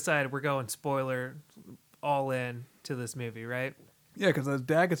just decided we're going spoiler all in to this movie, right? Yeah, because the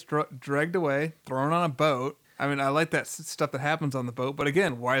dad gets dragged away, thrown on a boat. I mean, I like that stuff that happens on the boat, but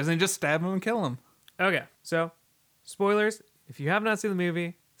again, why doesn't he just stab him and kill him? Okay, so spoilers. If you have not seen the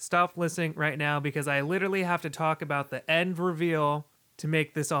movie, stop listening right now because I literally have to talk about the end reveal to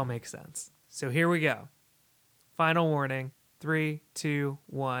make this all make sense. So here we go. Final warning. 3, 2,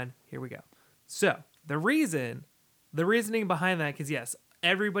 1. Here we go. So the reasoning behind that, because yes,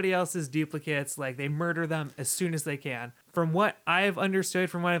 everybody else is duplicates. Like they murder them as soon as they can. From what I've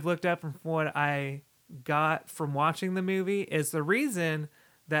understood, from what I've looked up, and from what I got from watching the movie, is the reason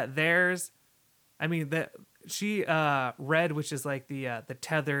that she Red, which is like the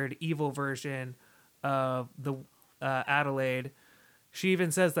tethered evil version of the Adelaide. She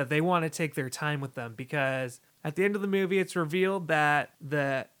even says that they want to take their time with them because at the end of the movie, it's revealed that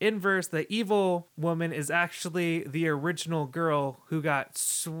the inverse, the evil woman, is actually the original girl who got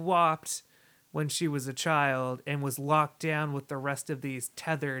swapped when she was a child and was locked down with the rest of these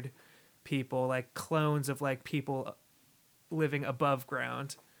tethered people, like clones of like people living above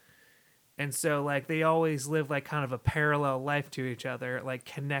ground. And so like they always live like kind of a parallel life to each other, like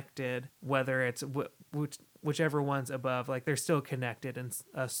connected, whether it's whichever one's above, like they're still connected in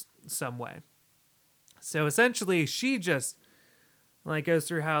some way. So essentially, she just like goes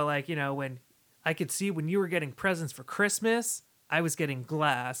through how like, when I could see when you were getting presents for Christmas, I was getting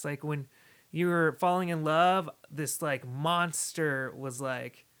glass. Like when you were falling in love, this like monster was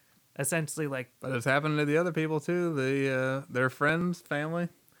like essentially like. But it's happening to the other people too. Their friends, family.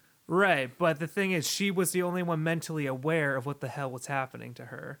 Right. But the thing is, she was the only one mentally aware of what the hell was happening to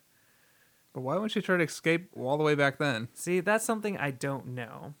her. But why wouldn't she try to escape all the way back then? See, that's something I don't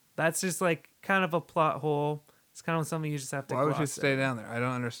know. That's just like kind of a plot hole. It's kind of something you just have to. Why would she gloss stay over. down there? I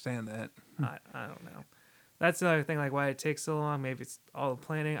don't understand that. I don't know. That's another thing, like why it takes so long. Maybe it's all the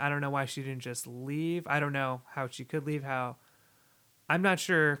planning. I don't know why she didn't just leave. I don't know how she could leave. I'm not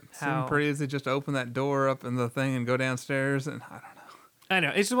sure how. Seemed pretty easy just to open that door up in the thing and go downstairs, and I don't know. I know.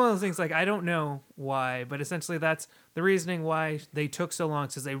 It's just one of those things, like, I don't know why, but essentially that's the reasoning why they took so long,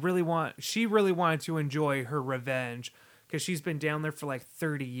 because she really wanted to enjoy her revenge, because she's been down there for like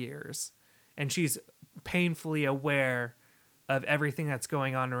 30 years, and she's painfully aware of everything that's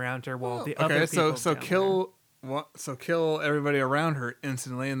going on around her while the other people kill everybody around her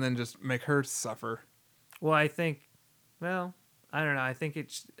instantly and then just make her suffer. Well, I don't know. I think it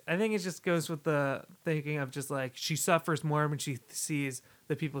just goes with the thinking of just like she suffers more when she sees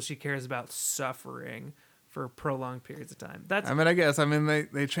the people she cares about suffering for prolonged periods of time. I guess.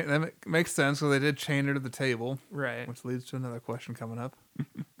 That makes sense because they did chain her to the table, right. which leads to another question coming up.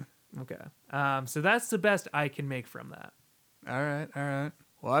 Okay. So that's the best I can make from that. All right.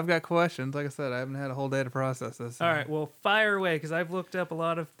 Well, I've got questions. Like I said, I haven't had a whole day to process this. All right, well, fire away because I've looked up a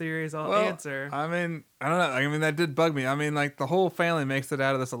lot of theories. I'll Well, answer. I mean, I don't know. I mean, that did bug me. I mean, like the whole family makes it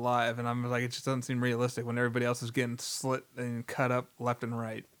out of this alive, and I'm like, it just doesn't seem realistic when everybody else is getting slit and cut up left and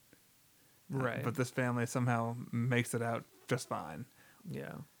right. Right. But this family somehow makes it out just fine.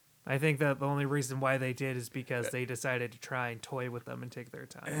 Yeah. I think that the only reason why they did is because they decided to try and toy with them and take their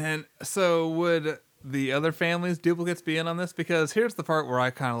time. And so would the other family's duplicates be in on this? Because here's the part where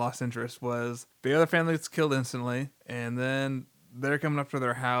I kind of lost interest was the other family gets killed instantly, and then they're coming up to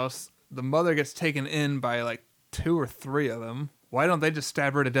their house. The mother gets taken in by like 2 or 3 of them. Why don't they just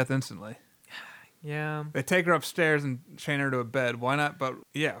stab her to death instantly? Yeah. They take her upstairs and chain her to a bed. Why not? But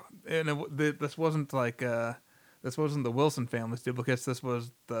yeah, and this wasn't like this wasn't the Wilson family's duplicates. This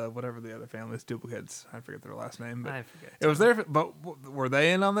was the whatever the other family's duplicates. I forget their last name. But I forget. it was there. But were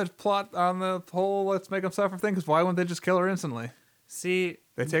they in on the plot on the whole let's make them suffer thing? Because why wouldn't they just kill her instantly? See,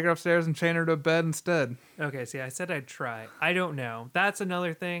 They take her upstairs and chain her to a bed instead. okay, see, I said I'd try. I don't know. That's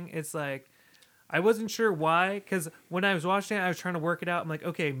another thing. It's like, I wasn't sure why, because when I was watching it, I was trying to work it out. I'm like,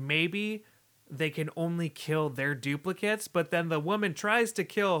 okay, maybe they can only kill their duplicates, but then the woman tries to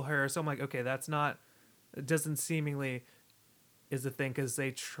kill her. So I'm like, okay, that's not, it doesn't seemingly is a thing because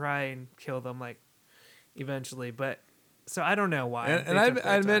they try and kill them like eventually. But so I don't know why. And they I took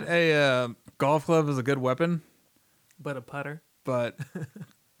their admit time. a golf club is a good weapon, But a putter. but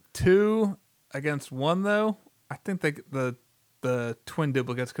 2 against 1 though, I think the twin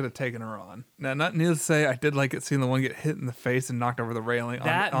duplicates could have taken her on. Now, not needless to say, I did like it seeing the one get hit in the face and knocked over the railing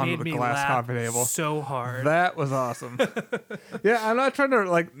That onto made the me glass laugh coffee table. so hard. That was awesome. Yeah, I'm not trying to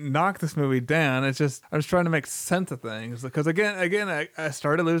like knock this movie down. It's just I'm just trying to make sense of things because again, I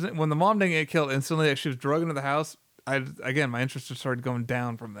started losing when the mom didn't get killed instantly. Like, she was drugged into the house. My interest just started going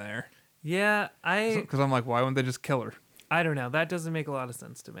down from there Yeah, because I'm like, why wouldn't they just kill her? I don't know. That doesn't make a lot of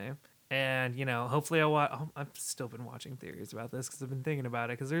sense to me. And, you know, hopefully I'll watch. I've still been watching theories about this because I've been thinking about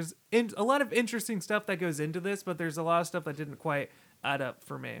it. Because there's a lot of interesting stuff that goes into this, but there's a lot of stuff that didn't quite add up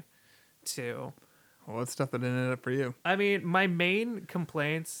for me, too. Well, what stuff that didn't end up for you? I mean, my main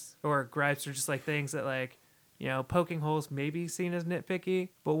complaints or gripes are just like things that, like, you know, poking holes may be seen as nitpicky.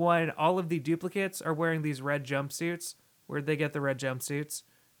 But when all of the duplicates are wearing these red jumpsuits, where'd they get the red jumpsuits?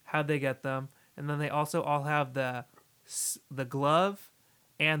 How'd they get them? And then they also all have the glove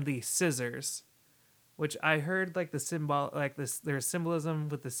and the scissors, which I heard like the symbol, like this, there's symbolism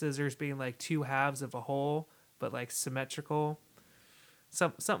with the scissors being like 2 halves of a whole, but like symmetrical,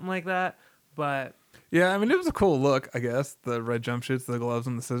 something like that. But Yeah, I mean it was a cool look. I guess the red jumpsuits, the gloves,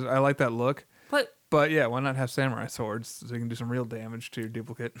 and the scissors. I like that look. But yeah, why not have samurai swords so you can do some real damage to your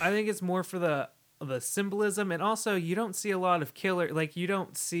duplicate? I think it's more for the symbolism, and also you don't see a lot of you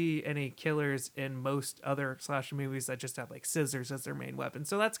don't see any killers in most other slasher movies that just have like scissors as their main weapon.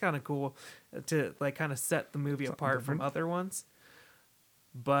 So that's kind of cool to like kind of set the movie apart from other ones.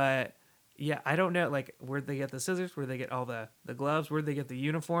 But yeah, I don't know like where'd they get the scissors, where'd they get all the gloves, where'd they get the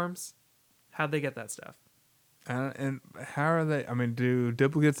uniforms, how'd they get that stuff? And how are they? I mean, do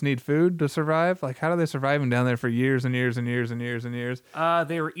duplicates need food to survive? Like, how are they surviving down there for years and years and years and years and years?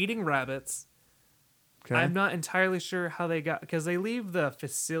 They were eating rabbits. Okay. I'm not entirely sure how they got, because they leave the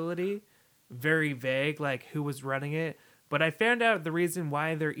facility very vague, like who was running it. But I found out the reason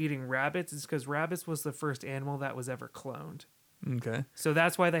why they're eating rabbits is because rabbits was the first animal that was ever cloned. Okay. So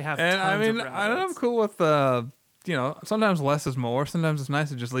that's why they have And tons I mean, of rabbits. I'm cool with you know, sometimes less is more. Sometimes it's nice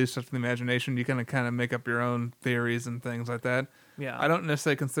to just leave stuff to the imagination. You can kind of make up your own theories and things like that. Yeah. I don't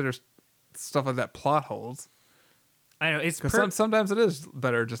necessarily consider stuff like that plot holes. I know it's Because sometimes it is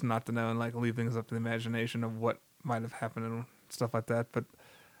better just not to know and like leave things up to the imagination of what might have happened and stuff like that. But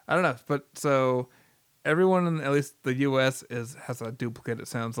I don't know. But so everyone in at least the U.S. has a duplicate. It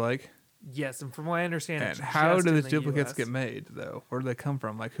sounds like. yes, and from what I understand, And it's how just do in these the duplicates US. get made though? Where do they come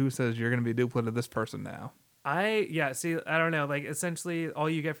from? Like who says you're going to be a duplicate of this person now? See, I don't know. Like essentially, all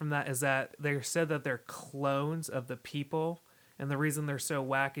you get from that is that they said that they're clones of the people. And the reason they're so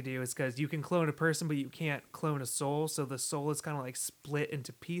wackadoo is because you can clone a person, but you can't clone a soul. So the soul is kind of like split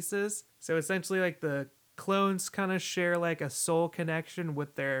into pieces. So essentially, like the clones kind of share like a soul connection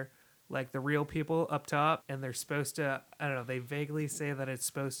with their, like the real people up top. And they're supposed to, I don't know, they vaguely say that it's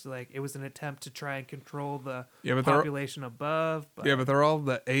supposed to like, it was an attempt to try and control the But population above. But yeah, but they're all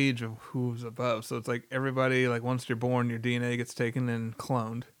the age of who's above. So it's like everybody, like once you're born, your DNA gets taken and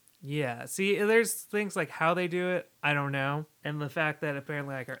cloned. yeah, see, there's things like how they do it, I don't know, and the fact that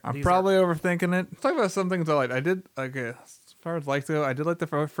apparently like I'm probably overthinking it. Let's talk about some things I liked. I did as far as likes go. I did like the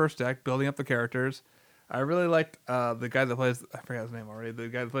first act, building up the characters. I really liked the guy that plays. I forgot his name already. The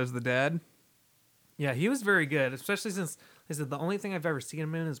guy that plays the dad. yeah, he was very good, especially since I said the only thing I've ever seen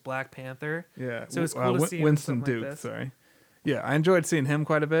him in is Black Panther. Yeah. So it's cool to see him in Winston something like Duke. this. Sorry. Yeah, I enjoyed seeing him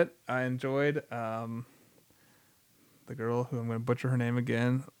quite a bit. I enjoyed the girl who I'm going to butcher her name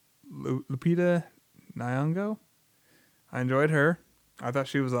again, Lupita Nyong'o. I enjoyed her. I thought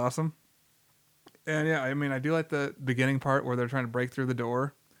she was awesome. And yeah, I mean, I do like the beginning part where they're trying to break through the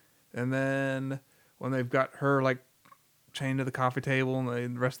door, and then when they've got her like chained to the coffee table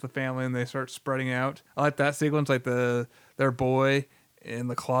and the rest of the family, and they start spreading out. I like that sequence, like their boy in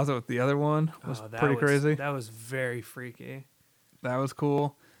the closet with the other one was pretty crazy. That was very freaky. That was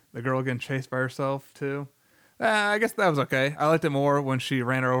cool. The girl getting chased by herself too. I guess that was okay. I liked it more when she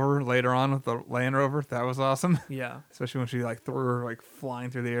ran her over later on with the Land Rover. That was awesome. Yeah. Especially when she like threw her like flying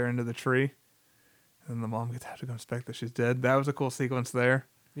through the air into the tree. And then the mom gets out to go inspect that she's dead. That was a cool sequence there.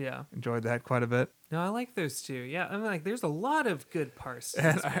 Yeah. Enjoyed that quite a bit. No, I like those two. Yeah, I'm like, there's a lot of good parts. To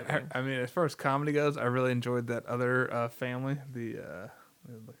And this movie. I mean, as far as comedy goes, I really enjoyed that other family,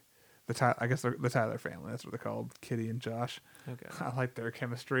 I guess the Tyler family. That's what they're called, Kitty and Josh. Okay. I like their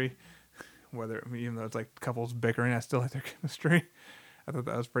chemistry. Even though it's like couples bickering, I still like their chemistry. I thought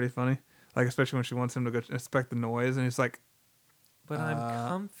that was pretty funny. Like especially when she wants him to go inspect the noise, and he's like, But I'm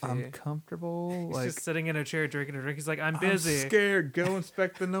comfy. I'm comfortable. He's like just sitting in a chair drinking a drink. He's like, I'm I'm busy. scared. Go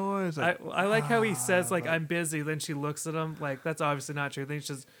inspect the noise. I like how he says like but- I'm busy. Then she looks at him like that's obviously not true. Then he's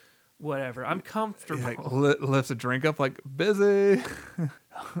just whatever. I'm comfortable. He like lifts a drink up like busy.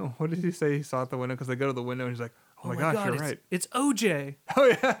 What did he say? He saw out the window because they go to the window and he's like, "Oh my gosh, you're right." It's OJ. Oh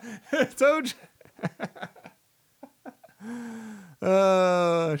yeah, it's OJ.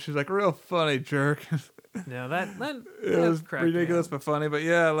 She's like real funny jerk. No, that It was cracked me ridiculous up. but funny. But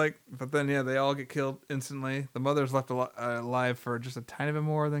yeah, but then they all get killed instantly. The mother's left alive for just a tiny bit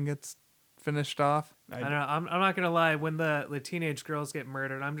more than gets finished off. I don't know. I'm not gonna lie. When the teenage girls get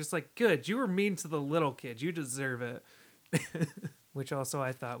murdered, I'm just like, good. You were mean to the little kid. You deserve it. Which also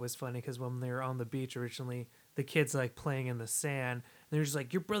I thought was funny because when they were on the beach originally, the kids like playing in the sand. And they're just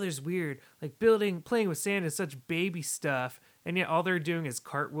like, your brother's weird. Like playing with sand is such baby stuff, and yet all they're doing is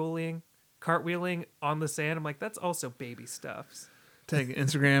cartwheeling on the sand. I'm like, that's also baby stuff. Taking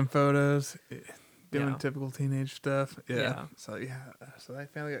Instagram photos, doing Yeah. typical teenage stuff. Yeah. So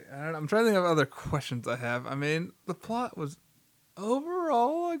that family. I don't know. I'm trying to think of other questions I have. I mean, the plot was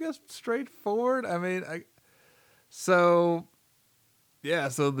overall, I guess, straightforward. I mean, so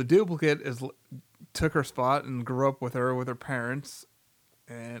the duplicate took her spot and grew up with her parents,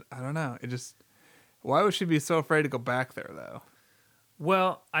 and I don't know. Why would she be so afraid to go back there though?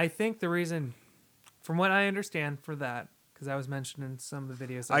 Well, I think the reason, from what I understand for that, because I was mentioned in some of the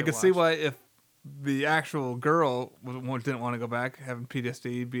videos that I could see watched. why if the actual girl didn't want to go back, having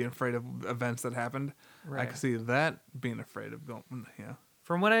PTSD, being afraid of events that happened. I Right. could see that being afraid of going. Yeah.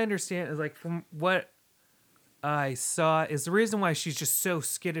 From what I understand, is like from what I saw, is the reason why she's just so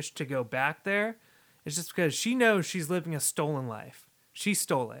skittish to go back there is just because she knows she's living a stolen life. She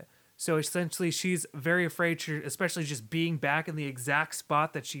stole it. So essentially, she's very afraid, especially just being back in the exact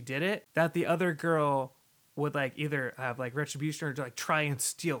spot that she did it, that the other girl would like either have like retribution or like try and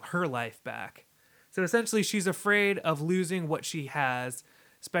steal her life back. So essentially, she's afraid of losing what she has,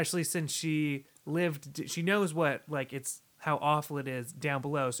 especially since she knows what like it's how awful it is down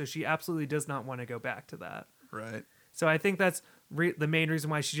below. So she absolutely does not want to go back to that. Right. So I think that's the main reason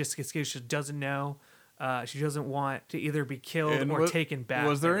why she just gets scared. She doesn't know. She doesn't want to either be killed or taken back.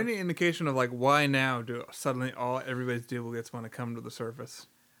 Was there any indication of like why now do suddenly everybody's duplicates want to come to the surface?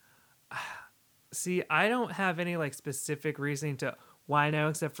 See, I don't have any like specific reasoning to why now,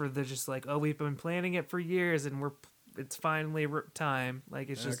 except for they're just like, oh, we've been planning it for years and it's finally time. Like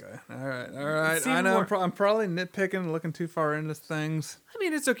it's just. Okay. All right. seemed I know more- I'm probably nitpicking, looking too far into things. I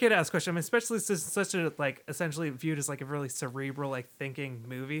mean, it's okay to ask questions. I mean, especially since it's such a like essentially viewed as like a really cerebral like thinking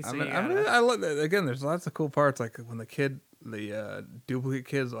movie. So I love that. Again, there's lots of cool parts, like when the duplicate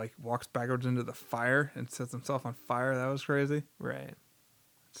kid like walks backwards into the fire and sets himself on fire. That was crazy. right.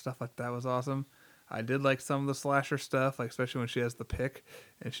 Stuff like that was awesome. I did like some of the slasher stuff, like especially when she has the pick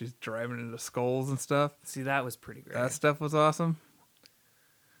and she's driving into skulls and stuff. See, that was pretty great. That stuff was awesome.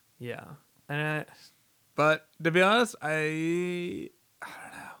 Yeah, and But to be honest, I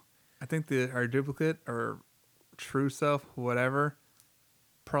don't know. I think our duplicate or true self, whatever,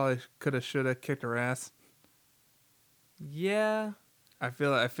 probably should have kicked her ass. yeah, I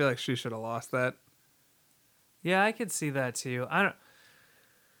feel like she should have lost that. yeah, I could see that too. I don't,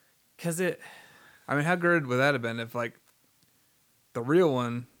 cause I mean, how good would that have been if like the real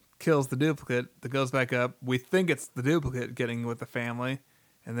one kills the duplicate that goes back up? We think it's the duplicate getting with the family,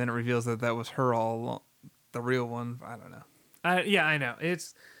 and then it reveals that was her all along. The real one, I don't know. yeah, I know.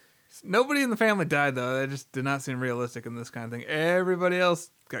 Nobody in the family died though. That just did not seem realistic in this kind of thing. Everybody else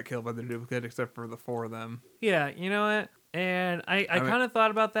got killed by their duplicate except for the 4 of them. Yeah, you know what? And I mean- kind of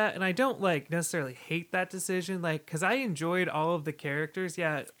thought about that, and I don't like necessarily hate that decision, like because I enjoyed all of the characters.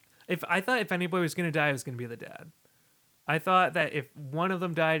 Yeah, if I thought if anybody was gonna die, it was gonna be the dad. I thought that if one of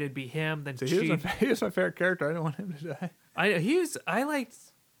them died, it'd be him. Then So she. he was my favorite character. I didn't want him to die. I liked.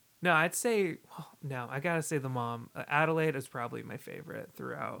 No, I'd say no. I gotta say the mom. Adelaide is probably my favorite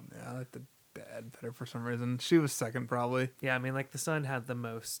throughout. Yeah, I like the dad better for some reason. She was second probably. Yeah, I mean, like the son had the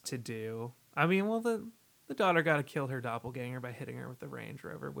most to do. I mean, well, the daughter got to kill her doppelganger by hitting her with the Range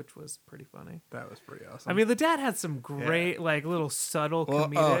Rover, which was pretty funny. That was pretty awesome. I mean, the dad had some great, like, little subtle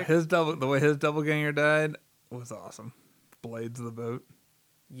comedic. the way his doppelganger died was awesome. Blades of the boat.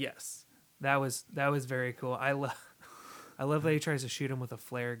 Yes, that was very cool. I love that he tries to shoot him with a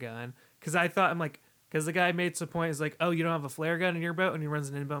flare gun because because the guy made some point. He's like, oh, you don't have a flare gun in your boat, and he runs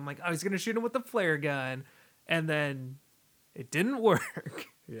into the boat. I'm like, oh, he's gonna shoot him with a flare gun, and then it didn't work.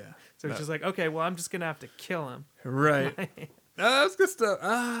 Yeah. So it's just like, okay, well, I'm just gonna have to kill him. Right. That was good stuff.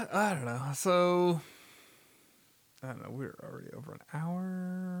 I don't know. So I don't know. We're already over an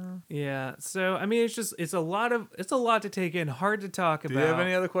hour. Yeah. So I mean, it's a lot to take in. Hard to talk about. Do you have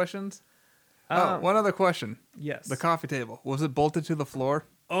any other questions? One other question. Yes. The coffee table, was it bolted to the floor?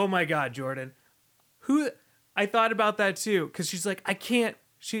 Oh my God, Jordan. I thought about that too, because she's like, I can't.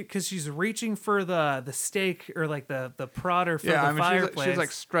 Because she's reaching for the steak or like the prodder for the fireplace. she's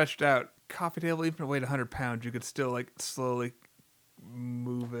like stretched out. Coffee table, even if it weighed 100 pounds, you could still like slowly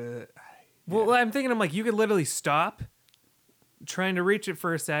move it. Well, I'm thinking, I'm like, you could literally stop trying to reach it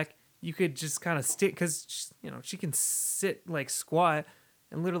for a sec. You could just kind of stick, because she can sit like squat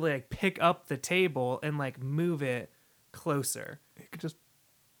and literally like pick up the table and like move it closer. You could just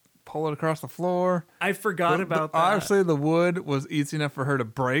pull it across the floor. I forgot about that. Obviously, the wood was easy enough for her to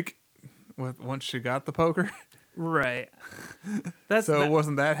break once she got the poker. Right. It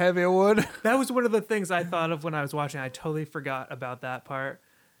wasn't that heavy a wood. That was one of the things I thought of when I was watching. I totally forgot about that part.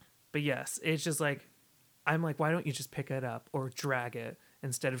 But yes, it's just like, I'm like, why don't you just pick it up or drag it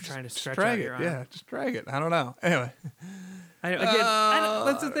instead of trying to stretch out your arm? Yeah, just drag it. I don't know. Anyway.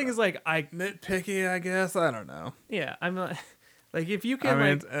 That's the thing is like, nitpicky, I guess. I don't know. Yeah, I'm like if you can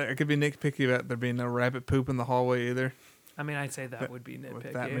I could be nitpicky about there being no rabbit poop in the hallway either. I mean, I'd say that would be nitpicky.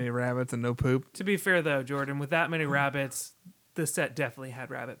 With that many rabbits and no poop. To be fair though, Jordan, with that many rabbits, the set definitely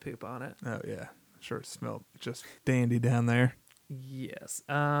had rabbit poop on it. Oh yeah. Sure, it smelled just dandy down there. Yes.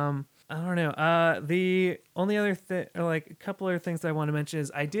 I don't know. The only other thing, or like a couple other things that I want to mention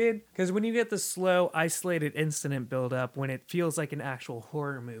is because when you get the slow, isolated incident build up, when it feels like an actual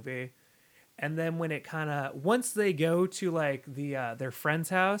horror movie, and then when it once they go to like their friend's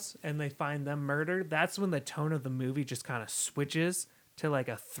house and they find them murdered, that's when the tone of the movie just kind of switches to like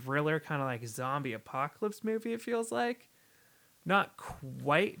a thriller, kind of like zombie apocalypse movie. It feels like not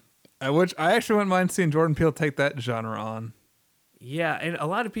quite. Which I actually wouldn't mind seeing Jordan Peele take that genre on. Yeah, and a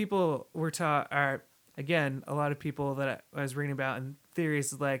lot of people a lot of people that I was reading about and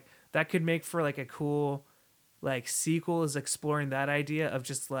theories like that could make for like a cool like sequel, is exploring that idea of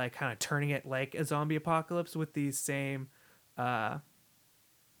just like kind of turning it like a zombie apocalypse with these same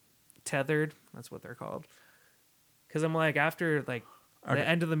tethered, that's what they're called. Because I'm like, after like the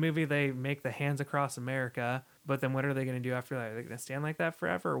end of the movie, they make the hands across America, but then what are they going to do after that? Are they going to stand like that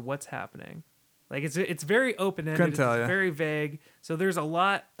forever, or what's happening? Like it's very open-ended. Couldn't tell you. It's very vague. So there's a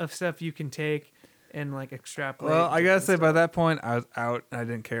lot of stuff you can take and like extrapolate. Well, I gotta say, by that point, I was out. I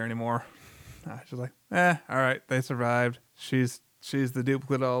didn't care anymore. I was just like, all right, they survived. She's the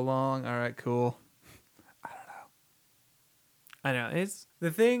duplicate all along. All right, cool. I know. It's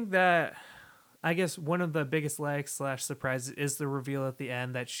the thing that I guess one of the biggest likes / surprises is the reveal at the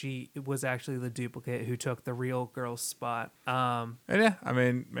end that she was actually the duplicate who took the real girl's spot. And yeah, I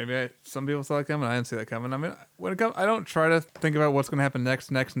mean, maybe some people saw it coming. I didn't see that coming. I mean, I don't try to think about what's going to happen next.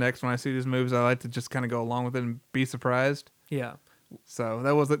 When I see these movies, I like to just kind of go along with it and be surprised. Yeah. So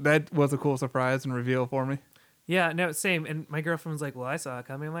that was a cool surprise and reveal for me. Yeah, no, same. And my girlfriend was like, well, I saw it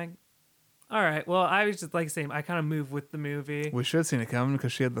coming. I'm like, all right. Well, I was just like same. I kind of moved with the movie. We should have seen it coming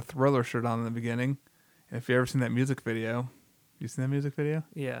because she had the Thriller shirt on in the beginning. And if you ever seen that music video, you seen that music video?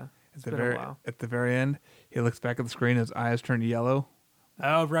 Yeah. At the very end, he looks back at the screen, his eyes turn yellow.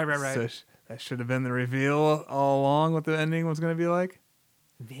 Oh, right. So that should have been the reveal all along, what the ending was going to be like.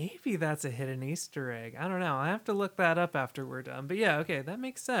 Maybe that's a hidden Easter egg. I don't know. I have to look that up after we're done. But yeah, okay, that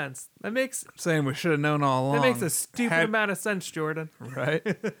makes sense. I'm saying we should have known all along. That makes a stupid amount of sense, Jordan. Right?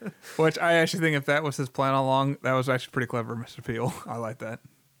 Which I actually think if that was his plan all along, that was actually pretty clever, Mr. Peele. I like that.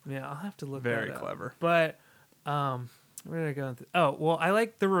 Yeah, I'll have to look Very that up. clever. But Where did I go? Oh, well, I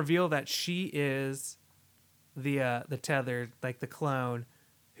like the reveal that she is the tethered, like the clone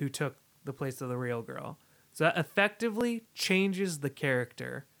who took the place of the real girl. So that effectively changes the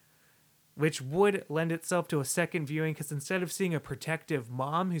character, which would lend itself to a second viewing, because instead of seeing a protective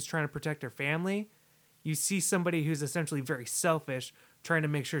mom who's trying to protect her family, you see somebody who's essentially very selfish, trying to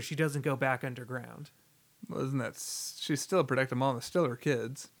make sure she doesn't go back underground. Well, isn't that she's still a protective mom? It's still her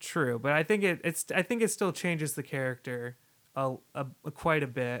kids. True, but I think it still changes the character quite a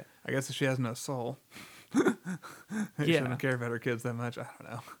bit. I guess if she has no soul, she Yeah. shouldn't care about her kids that much. I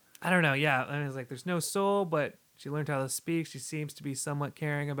don't know. I don't know. Yeah, I mean, it's like there's no soul, but she learned how to speak. She seems to be somewhat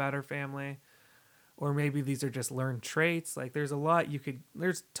caring about her family, or maybe these are just learned traits. Like there's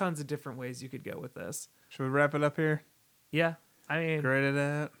there's tons of different ways you could go with this. Should we wrap it up here? Yeah, I mean, Graded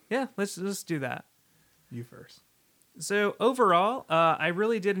at yeah, let's do that. you first. So overall, I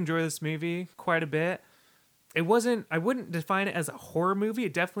really did enjoy this movie quite a bit. I wouldn't define it as a horror movie.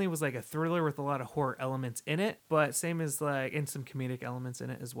 It definitely was like a thriller with a lot of horror elements in it, but same as like, and some comedic elements in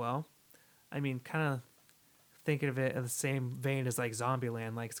it as well. I mean, kind of thinking of it in the same vein as like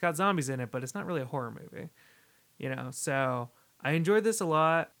Zombieland. Like it's got zombies in it, but it's not really a horror movie, So I enjoyed this a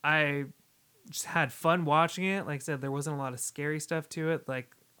lot. I just had fun watching it. Like I said, there wasn't a lot of scary stuff to it.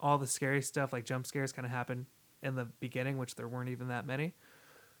 Like all the scary stuff, like jump scares, kind of happened in the beginning, which there weren't even that many.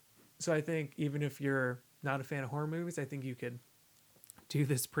 So I think even if you're not a fan of horror movies, I think you could do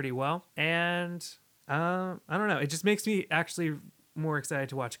this pretty well. And I don't know, it just makes me actually more excited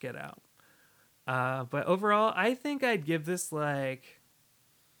to watch Get Out. But overall, I think I'd give this like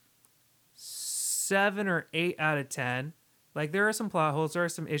 7 or 8 out of 10. Like there are some plot holes, there are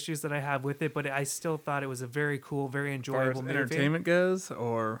some issues that I have with it, but I still thought it was a very cool, very As far as enjoyable movie. entertainment goes,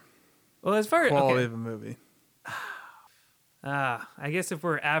 or Well, as far as quality of a movie. I guess if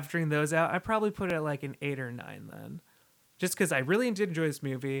we're averaging those out, I'd probably put it at like an 8 or 9 then. Just because I really did enjoy this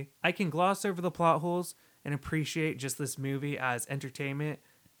movie. I can gloss over the plot holes and appreciate just this movie as entertainment.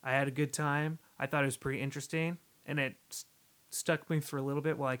 I had a good time. I thought it was pretty interesting. And it stuck me for a little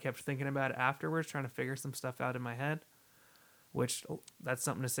bit while I kept thinking about it afterwards, trying to figure some stuff out in my head. Which, that's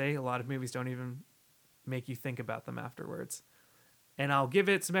something to say. A lot of movies don't even make you think about them afterwards. And I'll give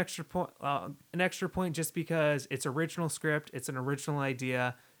it some an extra point just because it's original script, it's an original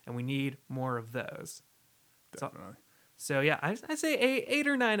idea, and we need more of those. Definitely. So yeah, I say 8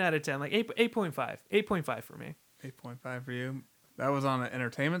 or 9 out of 10, like 8.5. 8.5 for me. 8.5 for you. That was on an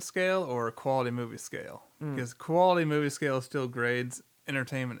entertainment scale or a quality movie scale? Mm. Because quality movie scale still grades.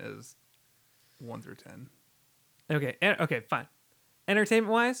 Entertainment is 1 through 10. Okay, fine.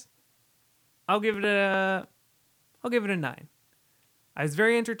 Entertainment wise, I'll give it a 9. I was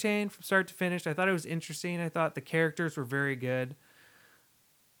very entertained from start to finish. I thought it was interesting. I thought the characters were very good.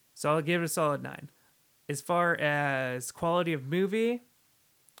 So I'll give it a solid 9. As far as quality of movie,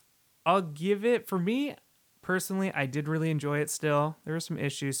 I'll give it, for me, personally, I did really enjoy it still. There were some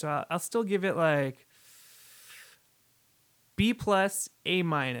issues, so I'll still give it like B+, A-,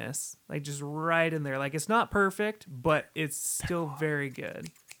 like just right in there. Like it's not perfect, but it's still very good.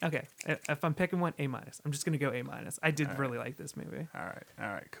 Okay, if I'm picking one, A-. I'm just gonna go A-. I did really like this movie. All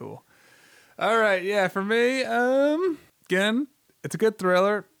right, cool. All right, yeah, for me, again, it's a good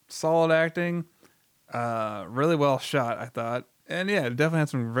thriller, solid acting, really well shot, I thought. And yeah, it definitely had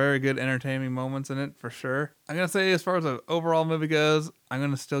some very good entertaining moments in it, for sure. I'm going to say, as far as the overall movie goes, I'm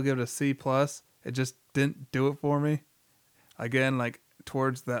going to still give it a C+. It just didn't do it for me. Again, like,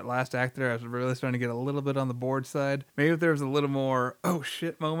 towards that last act there, I was really starting to get a little bit on the bored side. Maybe if there was a little more, oh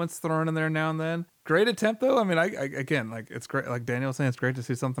shit moments thrown in there now and then. Great attempt, though. I mean, I again, like, it's great. Like Daniel was saying, it's great to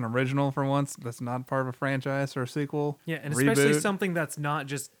see something original for once that's not part of a franchise or a sequel. Yeah, and especially reboot. something that's not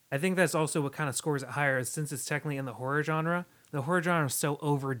just, I think that's also what kind of scores it higher, is since it's technically in the horror genre. The horror genre is so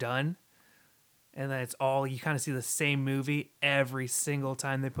overdone, and that it's all, you kind of see the same movie every single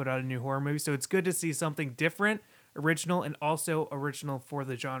time they put out a new horror movie. So it's good to see something different, original, and also original for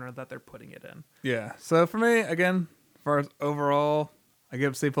the genre that they're putting it in. Yeah. So for me, again, as far as overall, I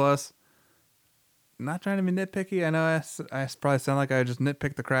give it C+. Not trying to be nitpicky. I know I probably sound like I just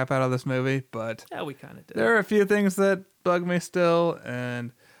nitpicked the crap out of this movie, but Yeah, we kind of did. there are a few things that bug me still,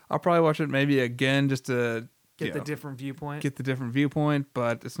 and I'll probably watch it maybe again just to Get the different viewpoint. get the different viewpoint,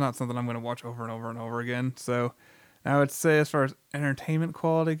 but it's not something I'm going to watch over and over and over again. So I would say, as far as entertainment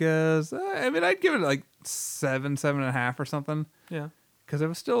quality goes, I mean, I'd give it like 7.5 or something, Yeah. because it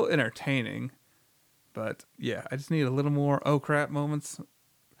was still entertaining. But yeah, I just need a little more oh crap moments.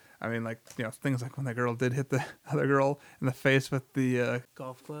 I mean, like, things like when that girl did hit the other girl in the face with the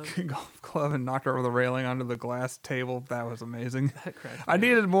Golf club. golf club and knocked her over the railing onto the glass table. That was amazing. That cracked me I up.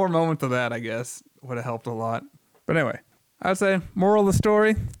 needed more moments of that, I guess. Would have helped a lot. But anyway, I'd say moral of the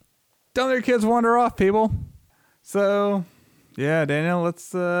story: don't let your kids wander off, people. So, yeah, Daniel,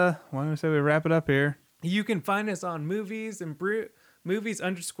 let's why don't we say we wrap it up here? You can find us on movies_brews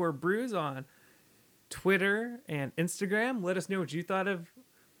on Twitter and Instagram. Let us know what you thought of.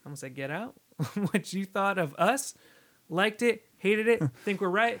 I'm gonna say Get Out. What you thought of us? Liked it? Hated it? Think we're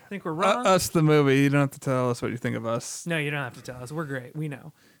right? Think we're wrong? Us, the movie. You don't have to tell us what you think of us. No, you don't have to tell us. We're great. We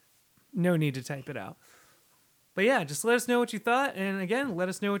know. No need to type it out. But yeah, just let us know what you thought, and again, let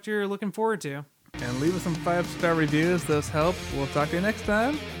us know what you're looking forward to. And leave us some 5-star reviews. Those help. We'll talk to you next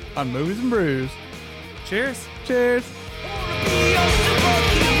time on Movies and Brews. Cheers. Cheers. Be a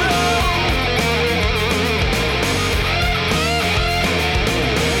superhero.